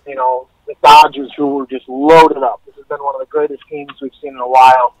with the Dodgers, who were just loaded up. This has been one of the greatest teams we've seen in a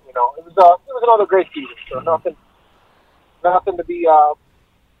while. It was another great season. So nothing to be.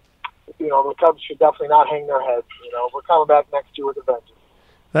 The Cubs should definitely not hang their heads. We're coming back next year with a vengeance.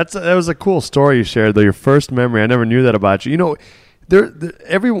 That was a cool story you shared, though. Your first memory, I never knew that about you. We do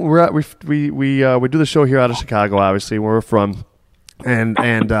the show here out of Chicago, obviously, where we're from, and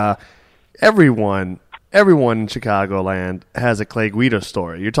everyone in Chicagoland has a Clay Guida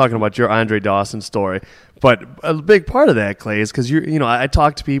story. You're talking about your Andre Dawson story, but a big part of that, Clay, is because I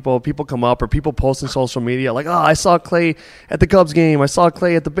talk to people come up or people post on social media like, oh, I saw Clay at the Cubs game, I saw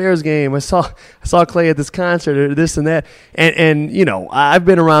Clay at the Bears game, I saw Clay at this concert or this and that, and I've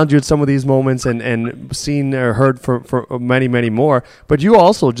been around you at some of these moments and seen or heard for many, many more, but you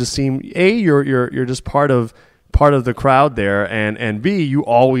also just seem you're just part of the crowd there, and B, you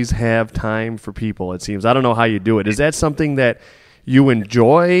always have time for people, it seems. I don't know how you do it. Is that something that you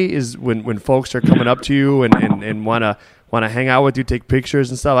enjoy, is when folks are coming up to you and want to want to hang out with you, take pictures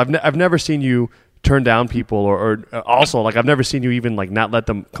and stuff. I've never seen you turn down people, or also like I've never seen you even like not let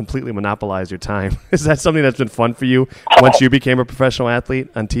them completely monopolize your time. Is that something that's been fun for you once you became a professional athlete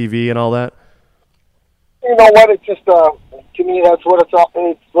on TV and all that? You know what? It's just to me that's what it's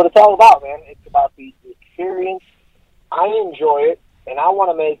all about, man. It's about the experience. I enjoy it, and I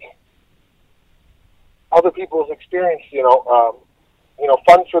want to make other people's experience,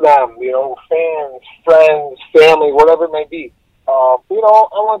 fun for them. Fans, friends, family, whatever it may be. I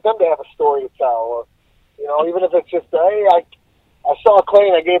want them to have a story to tell, or even if it's just hey, I saw Clay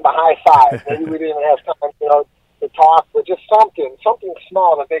and I gave him a high five. Maybe we didn't have time, to talk, but just something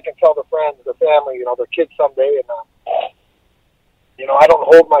small that they can tell their friends, their family, their kids someday. And I don't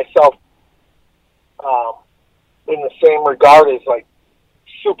hold myself in the same regard as like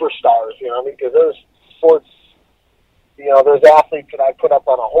superstars, because there's sports, there's athletes that I put up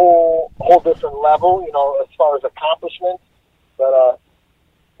on a whole different level, as far as accomplishments. But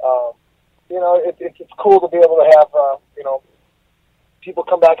it's cool to be able to have people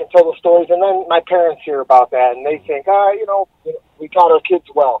come back and tell the stories, and then my parents hear about that and they think, we taught our kids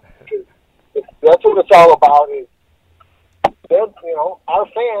well. Because that's what it's all about. Is our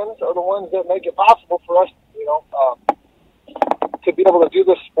fans are the ones that make it possible for us, to be able to do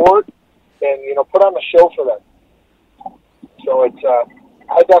this sport and put on a show for them. So it's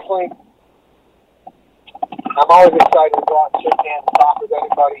I'm always excited to go out and shake hands and talk with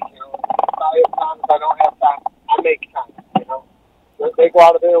anybody. If I have time, if I don't have time, I make time. They go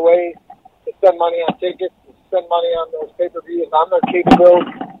out of their way to spend money on tickets, to spend money on those pay-per-views. I'm their capable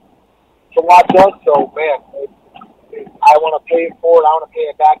to watch us. So, man, I want to pay it forward. I want to pay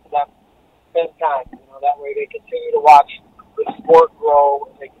it back to them 10 times. That way they continue to watch the sport grow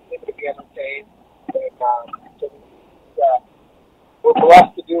and they continue to be entertained. And we're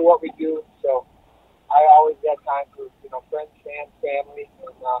blessed to do what we do. So I always got time for friends, fans, family,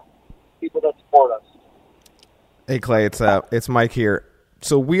 and people that support us. Hey Clay, it's Mike here.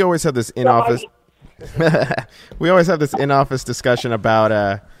 So we always have this in-office discussion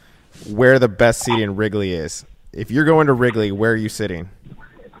about where the best seat in Wrigley is. If you're going to Wrigley, where are you sitting?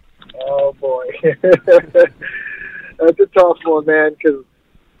 Oh boy, that's a tough one, man. Because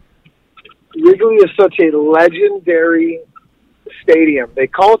Wrigley is such a legendary stadium. They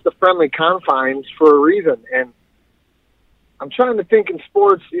call it the friendly confines for a reason. And I'm trying to think in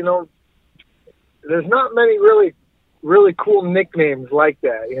sports, there's not many really cool nicknames like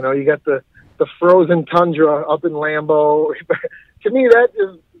that. You got the frozen tundra up in Lambeau. To me, that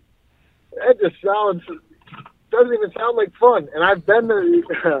just doesn't even sound like fun. And I've been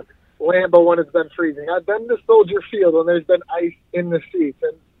to Lambeau when it's been freezing. I've been to Soldier Field when there's been ice in the seats,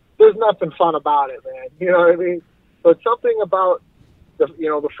 and there's nothing fun about it, man. You know what I mean? But something about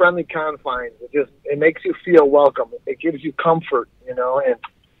the friendly confines, it makes you feel welcome. It gives you comfort, and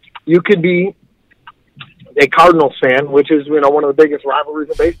you could be a Cardinals fan, which is one of the biggest rivalries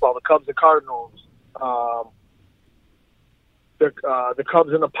in baseball, the Cubs and Cardinals. The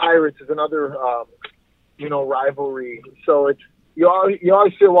Cubs and the Pirates is another rivalry. So it's you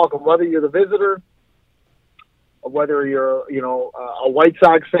always feel welcome, whether you're the visitor or whether you're a White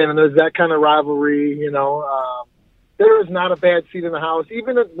Sox fan, and there's that kind of rivalry. There is not a bad seat in the house,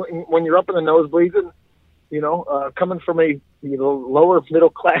 even when you're up in the nosebleeds. And coming from a lower middle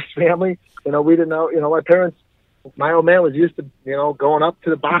class family, we didn't know. My parents, my old man was used to going up to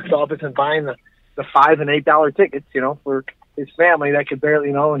the box office and buying the $5 and $8 tickets, for his family that could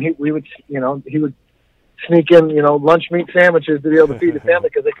barely, and he would sneak in, lunch meat sandwiches to be able to feed the family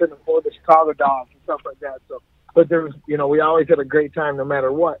because they couldn't afford the Chicago dogs and stuff like that. So, but there was, we always had a great time no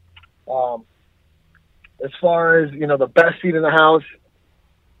matter what. As far as, the best seat in the house,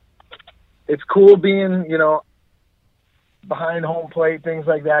 it's cool being, behind home plate, things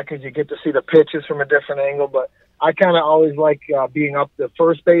like that, because you get to see the pitches from a different angle. But I kind of always like being up the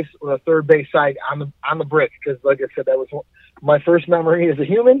first base or the third base side on the brick, because, like I said, that was my first memory as a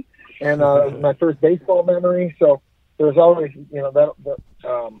human and my first baseball memory. So there's always,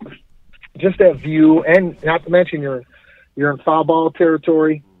 just that view, and not to mention you're in foul ball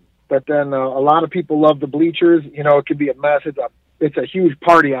territory. But then a lot of people love the bleachers. It could be a mess. It's a huge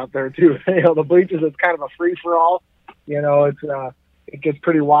party out there too. The bleachers is kind of a free for all. It gets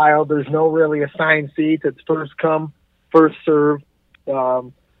pretty wild. There's no really assigned seats. It's first come, first serve.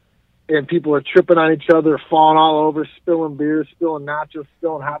 And people are tripping on each other, falling all over, spilling beers, spilling nachos,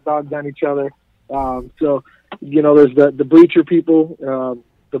 spilling hot dogs on each other. So there's the bleacher people,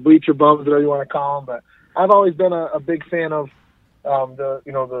 the bleacher bums, whatever you want to call them. But I've always been a big fan of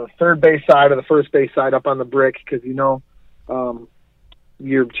the third base side or the first base side up on the brick, because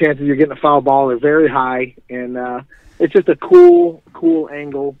your chances you're getting a foul ball are very high, and it's just a cool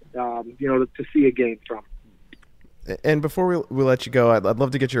angle, to see a game from. And before we let you go, I'd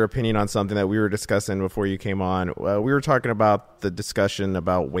love to get your opinion on something that we were discussing before you came on. We were talking about the discussion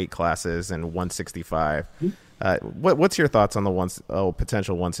about weight classes and 165. What's your thoughts on the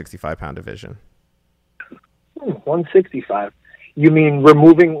potential 165-pound division? 165. You mean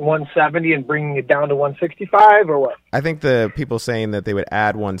removing 170 and bringing it down to 165, or what? I think the people saying that they would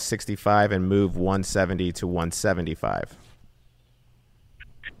add 165 and move 170 to 175.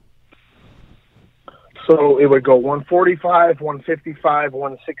 So it would go 145, 155,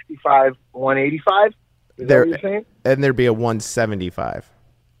 165, 185? Is that what you're saying? And there'd be a 175.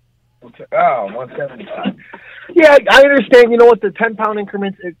 Oh, 175. Yeah, I understand. You know what? The 10-pound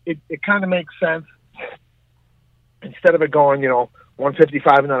increments, it kind of makes sense. Instead of it going,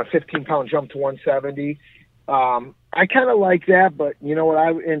 155 and then a 15-pound jump to 170. I kind of like that, but you know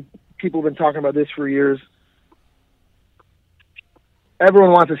what? And people have been talking about this for years.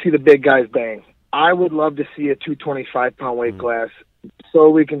 Everyone wants to see the big guys bang. I would love to see a 225-pound weight class so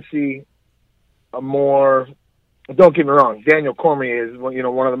we can see a more. Don't get me wrong, Daniel Cormier is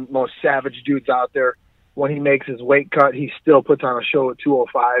one of the most savage dudes out there. When he makes his weight cut, he still puts on a show at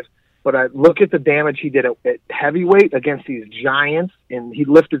 205. But I look at the damage he did at heavyweight against these giants, and he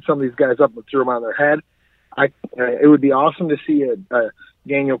lifted some of these guys up and threw them on their head. It would be awesome to see a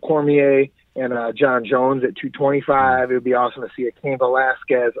Daniel Cormier and John Jones at 225. It would be awesome to see a Cain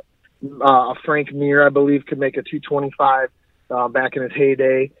Velasquez. Frank Mir, I believe, could make a 225 back in his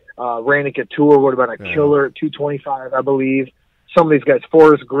heyday. Randy Couture would have been a killer at 225, I believe. Some of these guys,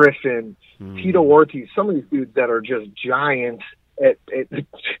 Forrest Griffin, Tito Ortiz, some of these dudes that are just giants at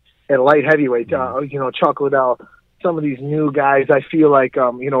light heavyweight. Chuck Liddell, some of these new guys, I feel like,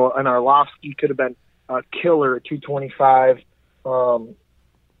 an Arlovsky could have been a killer at 225.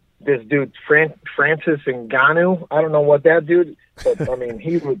 This dude, Francis Ngannou, I don't know what that dude, but I mean,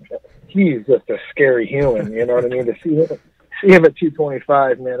 he's just a scary human, you know what I mean? To see him at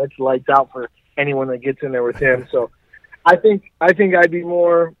 225, man, it's lights out for anyone that gets in there with him. So I think I'd be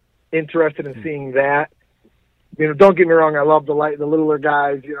more interested in seeing that. Don't get me wrong, I love the littler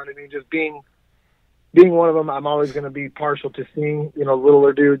guys, you know what I mean? Just being one of them, I'm always going to be partial to seeing,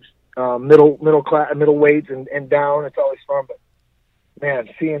 littler dudes, middle class, middle weights and down. It's always fun, but man,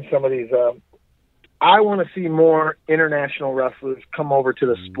 seeing some of these, I want to see more international wrestlers come over to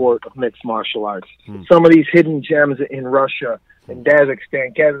the sport of mixed martial arts. Some of these hidden gems in Russia and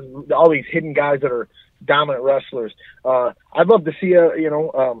Kazakhstan, all these hidden guys that are dominant wrestlers. I'd love to see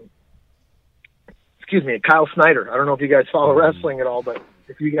Kyle Snyder. I don't know if you guys follow wrestling at all, but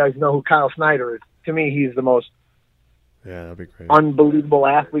if you guys know who Kyle Snyder is, to me, he's the most that'd be great. Unbelievable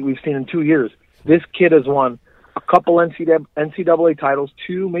athlete we've seen in 2 years. This kid has won a couple NCAA titles,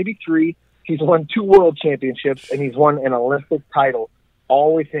 2, maybe 3. He's won 2 world championships, and he's won an Olympic title,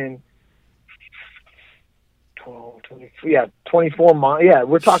 all within 24 months. Yeah,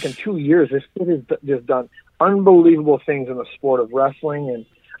 we're talking 2 years. This kid has just done unbelievable things in the sport of wrestling, and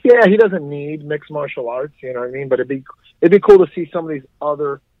yeah, he doesn't need mixed martial arts, you know what I mean? But it'd be cool to see some of these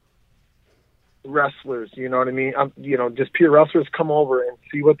other wrestlers, you know what I mean? Just pure wrestlers come over and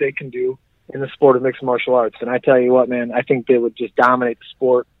see what they can do in the sport of mixed martial arts. And I tell you what, man, I think they would just dominate the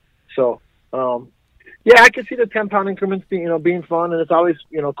sport. So, I could see the 10-pound increments being fun, and it's always,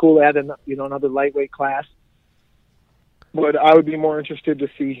 cool to add another lightweight class. But I would be more interested to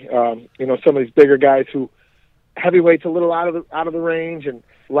see, some of these bigger guys who heavyweight's a little out of the range, and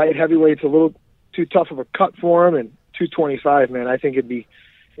light heavyweight's a little too tough of a cut for them, and 225, man, I think it'd be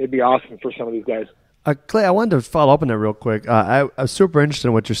awesome for some of these guys. Clay, I wanted to follow up on that real quick. I was super interested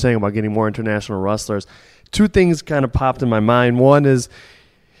in what you're saying about getting more international wrestlers. 2 things kind of popped in my mind. One is,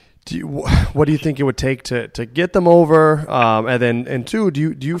 what do you think it would take to get them over? And 2,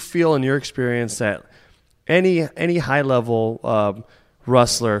 do you feel in your experience that any high level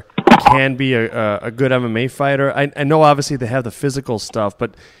wrestler can be a good MMA fighter? I know obviously they have the physical stuff,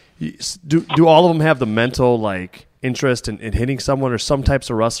 but do all of them have the mental interest in hitting someone, or some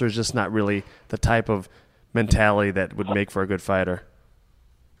types of wrestlers just not really the type of mentality that would make for a good fighter?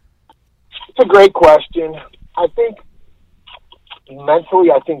 It's a great question. I think mentally,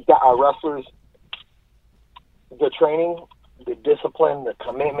 that our wrestlers, the training, the discipline, the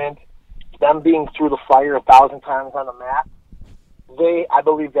commitment, them being through the fire 1,000 times on the mat, I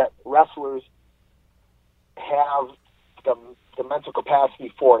believe that wrestlers have the mental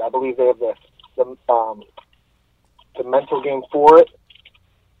capacity for it. I believe they have the mental game for it.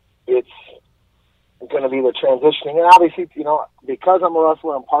 It's going to be the transitioning, and obviously, because I'm a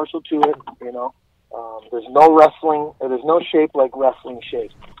wrestler, I'm partial to it. There's no shape like wrestling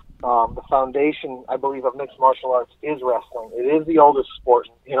shape. the foundation, I believe, of mixed martial arts is wrestling. It is the oldest sport,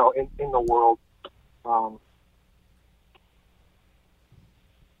 in the world.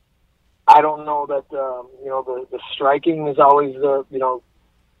 I don't know that the striking is always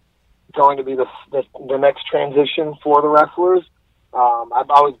going to be the next transition for the wrestlers. I've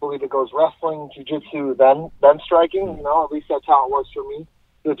always believed it goes wrestling, jiu-jitsu, then striking. At least that's how it was for me.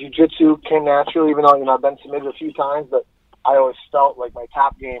 The jiu-jitsu came naturally, even though I've been submitted a few times, but I always felt like my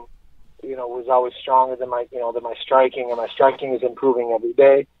top game, was always stronger than my striking, and my striking is improving every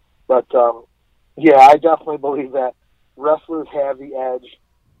day. But I definitely believe that wrestlers have the edge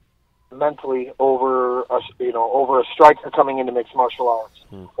mentally over a striker coming into mixed martial arts,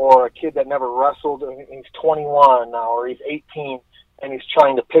 or a kid that never wrestled and he's 21 now, or he's 18 and he's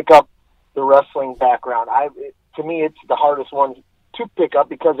trying to pick up the wrestling background. To me, it's the hardest one to pick up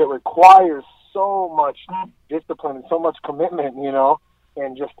because it requires so much discipline and so much commitment,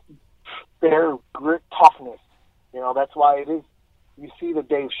 and just bare grit, toughness. That's why it is. You see the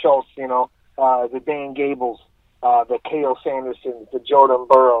Dave Schultz, the Dan Gables, the K.O. Sandersons, the Jordan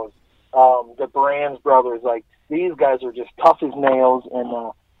Burroughs, the Brands brothers. Like, these guys are just tough as nails,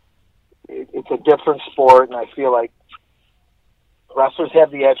 and it's a different sport. And I feel like wrestlers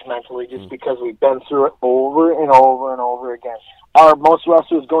have the edge mentally just because we've been through it over and over and over again. Are most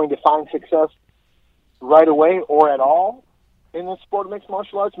wrestlers going to find success right away or at all in the sport of mixed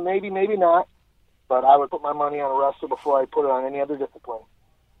martial arts? Maybe, maybe not. But I would put my money on a wrestler before I put it on any other discipline.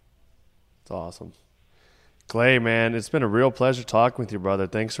 That's awesome. Clay, man, it's been a real pleasure talking with you, brother.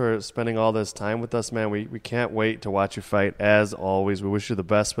 Thanks for spending all this time with us, man. We can't wait to watch you fight, as always. We wish you the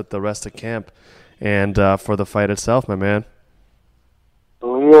best with the rest of camp and for the fight itself, my man.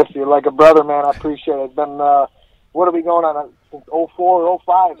 Yes, you're like a brother, man. I appreciate it. It's been, what are we going on, since 04,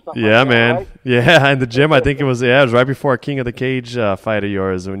 05, something yeah, like that, man. right? Yeah, in the gym, I think it was right before King of the Cage fight of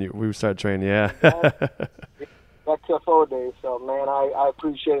yours when we started training, yeah. XFO days, so, man, I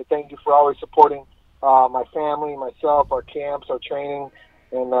appreciate it. Thank you for always supporting my family, myself, our camps, our training,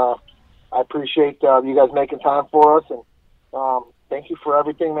 and I appreciate you guys making time for us, and thank you for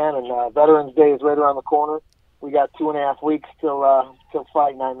everything, man, and Veterans Day is right around the corner. We got 2.5 weeks till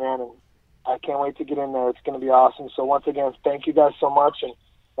fight night, man, and I can't wait to get in there. It's going to be awesome. So once again, thank you guys so much, and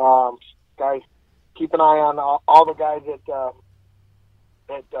guys, keep an eye on all the guys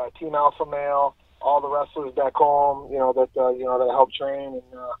at Team Alpha Male, all the wrestlers back home, that help train. And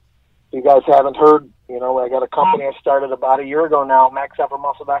you guys haven't heard, I got a company I started about a year ago now,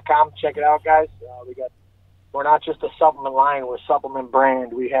 maxuppermuscle.com. Check it out, guys. We're not just a supplement line; we're a supplement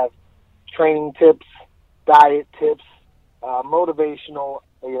brand. We have training tips, diet tips, motivational,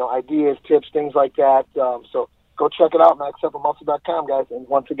 ideas, tips, things like that. So go check it out, maxuppermuscle.com, guys. And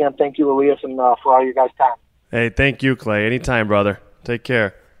once again, thank you, Elias, and for all your guys' time. Hey, thank you, Clay. Anytime, brother. Take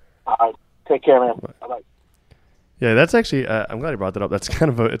care. All right. Take care, man. Bye-bye. Yeah, that's actually. I'm glad you brought that up. That's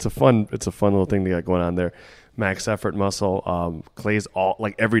kind of it's a fun little thing they got going on there. Max Effort Muscle. Clay's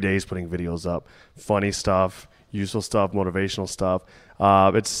every day he's putting videos up, funny stuff, useful stuff, motivational stuff.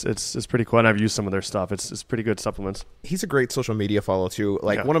 It's pretty cool, and I've used some of their stuff. It's pretty good supplements. He's a great social media follow too.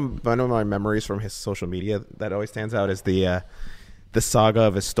 One of my memories from his social media that always stands out is the saga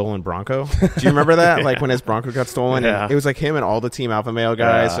of his stolen Bronco. Do you remember that? Like when his Bronco got stolen, and it was like him and all the Team Alpha Male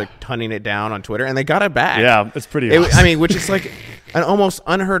guys hunting it down on Twitter, and they got it back. Yeah, it's pretty awesome. I mean, which is like an almost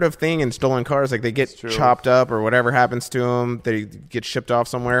unheard of thing in stolen cars. Like they get chopped up or whatever happens to them, they get shipped off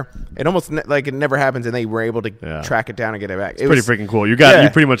somewhere. It almost it never happens, and they were able to track it down and get it back. It's pretty freaking cool. You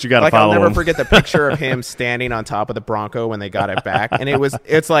got to follow. I'll never forget the picture of him standing on top of the Bronco when they got it back, and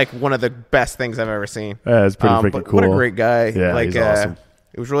it's like one of the best things I've ever seen. Yeah, it's pretty freaking cool. What a great guy! Yeah, he's awesome.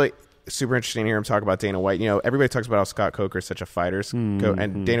 It was really super interesting to hear him talk about Dana White. Everybody talks about how Scott Coker is such a fighter,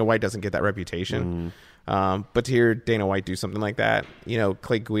 and Dana White doesn't get that reputation. But to hear Dana White do something like that,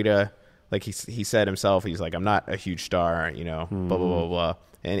 Clay Guida, like he said himself, he's like, I'm not a huge star, blah, blah, blah, blah.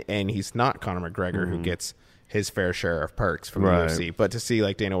 And he's not Conor McGregor who gets his fair share of perks from the UFC. But to see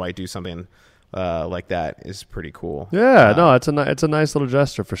like Dana White do something like that is pretty cool. Yeah, no, it's a nice little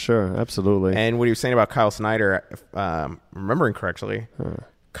gesture for sure. Absolutely. And what he was saying about Kyle Snyder, remembering correctly,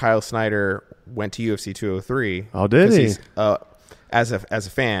 Kyle Snyder went to UFC 203. Oh, did he? As a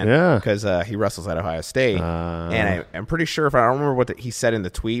fan, because he wrestles at Ohio State, and I'm pretty sure I don't remember what he said in the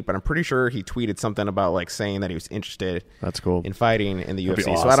tweet, but I'm pretty sure he tweeted something about like saying that he was interested. That's cool. In fighting in the UFC.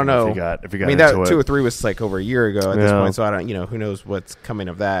 Awesome so I don't know. If you got that 203 was like over a year ago at this point, so I don't. Who knows what's coming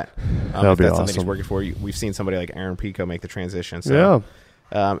of that? That'll if be that's awesome. Something he's working for. We've seen somebody like Aaron Pico make the transition. So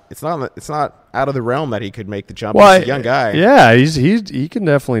it's not out of the realm that he could make the jump. Well, he's a young guy. Yeah, he can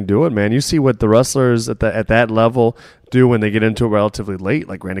definitely do it, man. You see what the wrestlers at that level do when they get into it relatively late,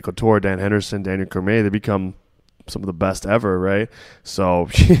 like Randy Couture, Dan Henderson, Daniel Cormier. They become some of the best ever, right? So,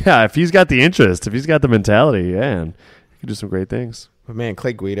 yeah, if he's got the interest, if he's got the mentality, yeah, and he can do some great things. But man,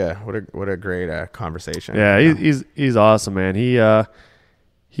 Clay Guida, what a great conversation. Yeah, he's awesome, man.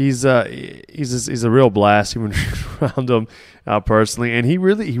 He's a real blast even around him personally, and he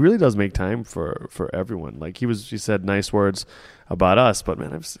really does make time for everyone. Like he said nice words about us, but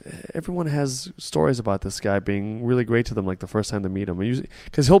man, everyone has stories about this guy being really great to them. Like the first time they meet him,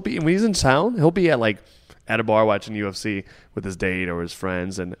 because when he's in town, he'll be at a bar watching UFC with his date or his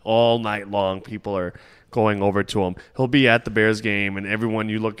friends, and all night long people are going over to him. He'll be at the Bears game, and everyone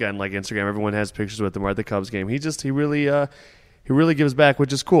you look at like Instagram, everyone has pictures with him, or at the Cubs game. He really gives back,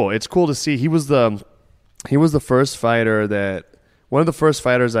 which is cool. It's cool to see. He was the first fighter one of the first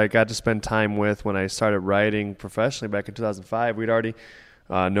fighters I got to spend time with when I started writing professionally back in 2005. We'd already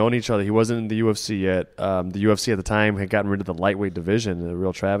known each other. He wasn't in the UFC yet. The UFC at the time had gotten rid of the lightweight division, a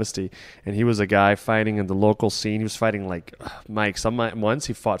real travesty. And he was a guy fighting in the local scene. He was fighting like Mike. Once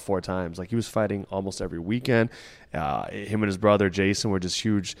he fought 4 times. Like he was fighting almost every weekend. Him and his brother Jason were just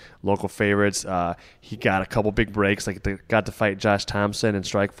huge local favorites. He got a couple big breaks. Like they got to fight Josh Thompson in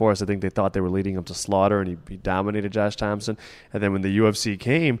Strikeforce. I think they thought they were leading him to slaughter, and he dominated Josh Thompson. And then when the UFC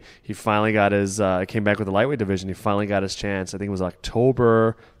came, he finally got came back with the lightweight division. He finally got his chance. I think it was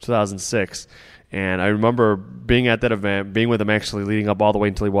October 2006. And I remember being at that event, being with him actually leading up all the way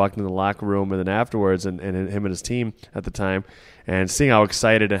until he walked into the locker room and then afterwards, and him and his team at the time, and seeing how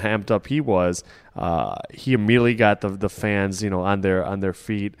excited and amped up he was. He immediately got the fans, on their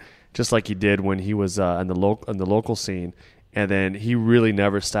feet, just like he did when he was in the local scene. And then he really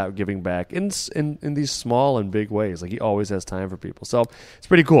never stopped giving back in these small and big ways. Like he always has time for people. So it's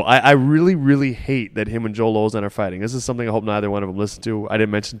pretty cool. I really, really hate that him and Joe Lozon are fighting. This is something I hope neither one of them listen to. I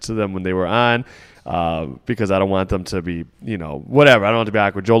didn't mention to them when they were on because I don't want them to be, whatever. I don't want to be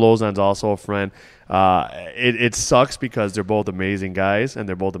awkward. Joe Lozon's also a friend. It sucks because they're both amazing guys and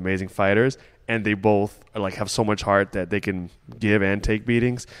they're both amazing fighters. And they both have so much heart that they can give and take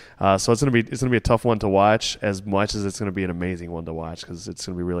beatings. So it's gonna be a tough one to watch, as much as it's gonna be an amazing one to watch because it's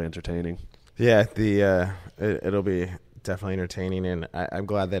gonna be really entertaining. Yeah, it'll be definitely entertaining, and I'm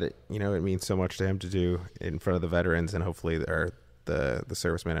glad that it means so much to him to do in front of the veterans, and hopefully the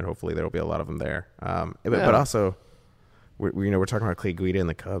servicemen, and hopefully there will be a lot of them there. But also, we're talking about Clay Guida and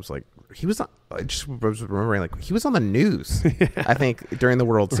the Cubs. Like he was, I just was remembering, like he was on the news. I think during the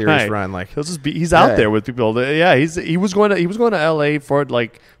World Series run, like he's out there with people. Yeah, he was going to L.A. for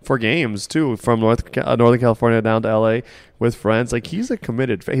games too, from Northern California down to L.A. with friends. Like he's a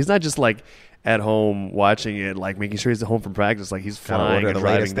committed. He's not just like at home watching it, like making sure he's at home from practice. Like he's flying and the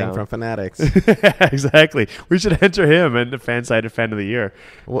driving latest down. thing from Fanatics. Exactly. We should enter him and the fan-sided fan of the year.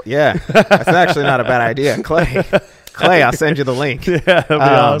 Well, yeah, that's actually not a bad idea, Clay. I'll send you the link. Yeah, that'd be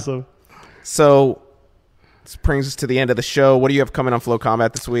awesome. So this brings us to the end of the show. What do you have coming on Flow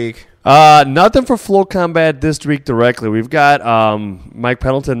Combat this week? Nothing for Flow Combat this week directly. We've got Mike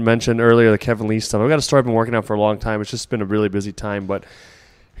Pendleton mentioned earlier the Kevin Lee stuff. I've got a story I've been working on for a long time. It's just been a really busy time, but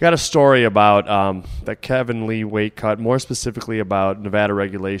I got a story about the Kevin Lee weight cut, more specifically about Nevada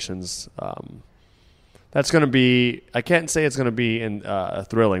regulations. That's going to be, I can't say it's going to be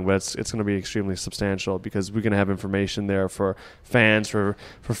thrilling, but it's going to be extremely substantial because we're going to have information there for fans, for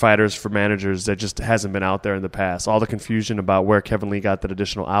fighters, for managers that just hasn't been out there in the past. All the confusion about where Kevin Lee got that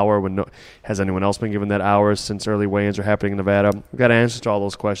additional hour, has anyone else been given that hour since early weigh-ins are happening in Nevada? We've got answers to all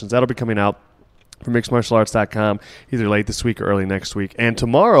those questions. That'll be coming out from mixedmartialarts.com either late this week or early next week. And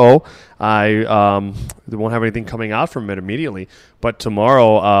tomorrow, I won't have anything coming out from it immediately, but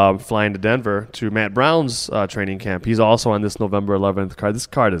tomorrow, flying to Denver to Matt Brown's training camp. He's also on this November 11th card. This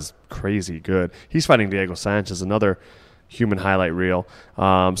card is crazy good. He's fighting Diego Sanchez, another human highlight reel.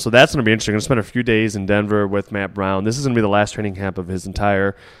 So that's going to be interesting. I'm going to spend a few days in Denver with Matt Brown. This is going to be the last training camp of his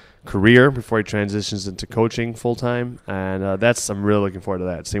entire career before he transitions into coaching full-time, and I'm really looking forward to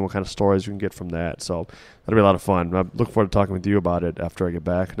that, seeing what kind of stories we can get from that. So that'll be a lot of fun. I look forward to talking with you about it after I get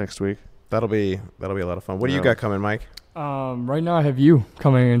back next week. That'll be a lot of fun. What do you got coming, Mike? Right now I have you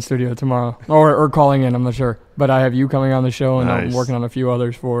coming in studio tomorrow, or calling in, I'm not sure, but I have you coming on the show, and nice. I'm working on a few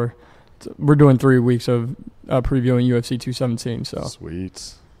others we're doing 3 weeks of previewing UFC 217. So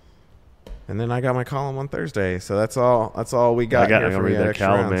sweet. And then I got my column on Thursday, so that's all we got. I'm gonna read that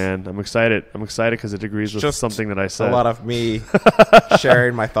column, man. I'm excited because it agrees with something that I said. A lot of me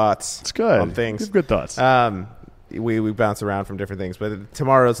sharing my thoughts. It's good on things. You have good thoughts. We bounce around from different things, but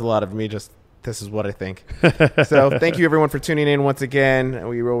tomorrow's a lot of me just This is what I think. So thank you, everyone, for tuning in once again.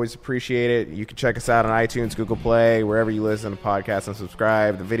 We always appreciate it. You can check us out on iTunes, Google Play, wherever you listen to podcasts, and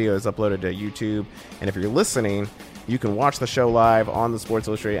subscribe. The video is uploaded to YouTube. And if you're listening, you can watch the show live on the Sports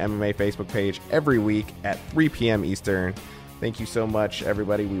Illustrated MMA Facebook page every week at 3 p.m. Eastern. Thank you so much,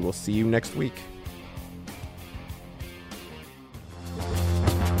 everybody. We will see you next week.